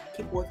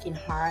keep working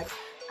hard,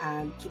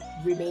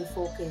 remain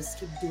focused,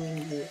 keep doing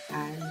you,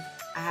 and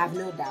I have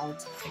no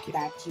doubt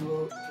that you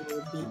will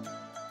be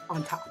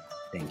on top.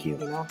 Thank you.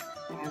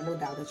 I have no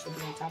doubt that you'll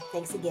be on top.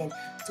 Thanks again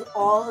to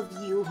all of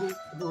you who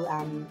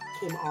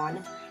came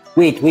on.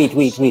 Wait.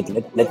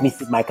 Let me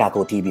sip my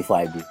Cacao Tea before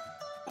I do.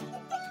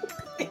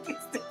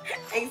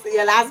 Thanks.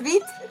 your last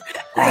beat.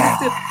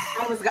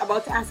 I was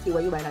about to ask you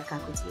where you buy that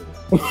Cacao Tea.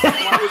 We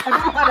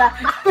talk about that.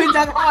 We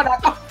talk about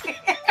that off air.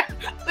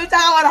 We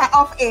talk about that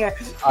off air.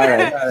 All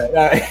right.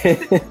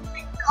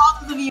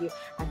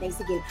 And thanks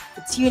again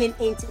for tuning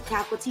in to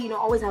Cacao Tea. You know,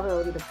 always have a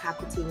little bit of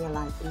Cacao Tea in your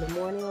life in the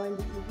morning or in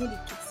the evening. It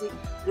keeps it,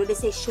 you know, they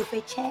say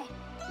chauffe chair.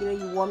 You know,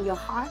 you warm your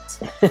heart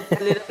a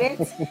little bit.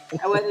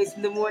 And whether it's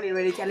in the morning,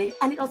 ready to,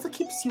 and it also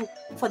keeps you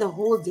for the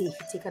whole day. If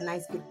you take a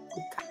nice good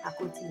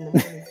Cacao Tea in the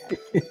morning,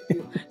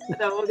 for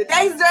the whole day.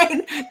 Thanks,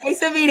 Dwain. Thanks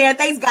for being here.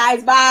 Thanks,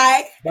 guys.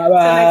 Bye.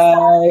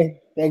 Bye.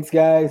 Thanks,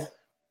 guys.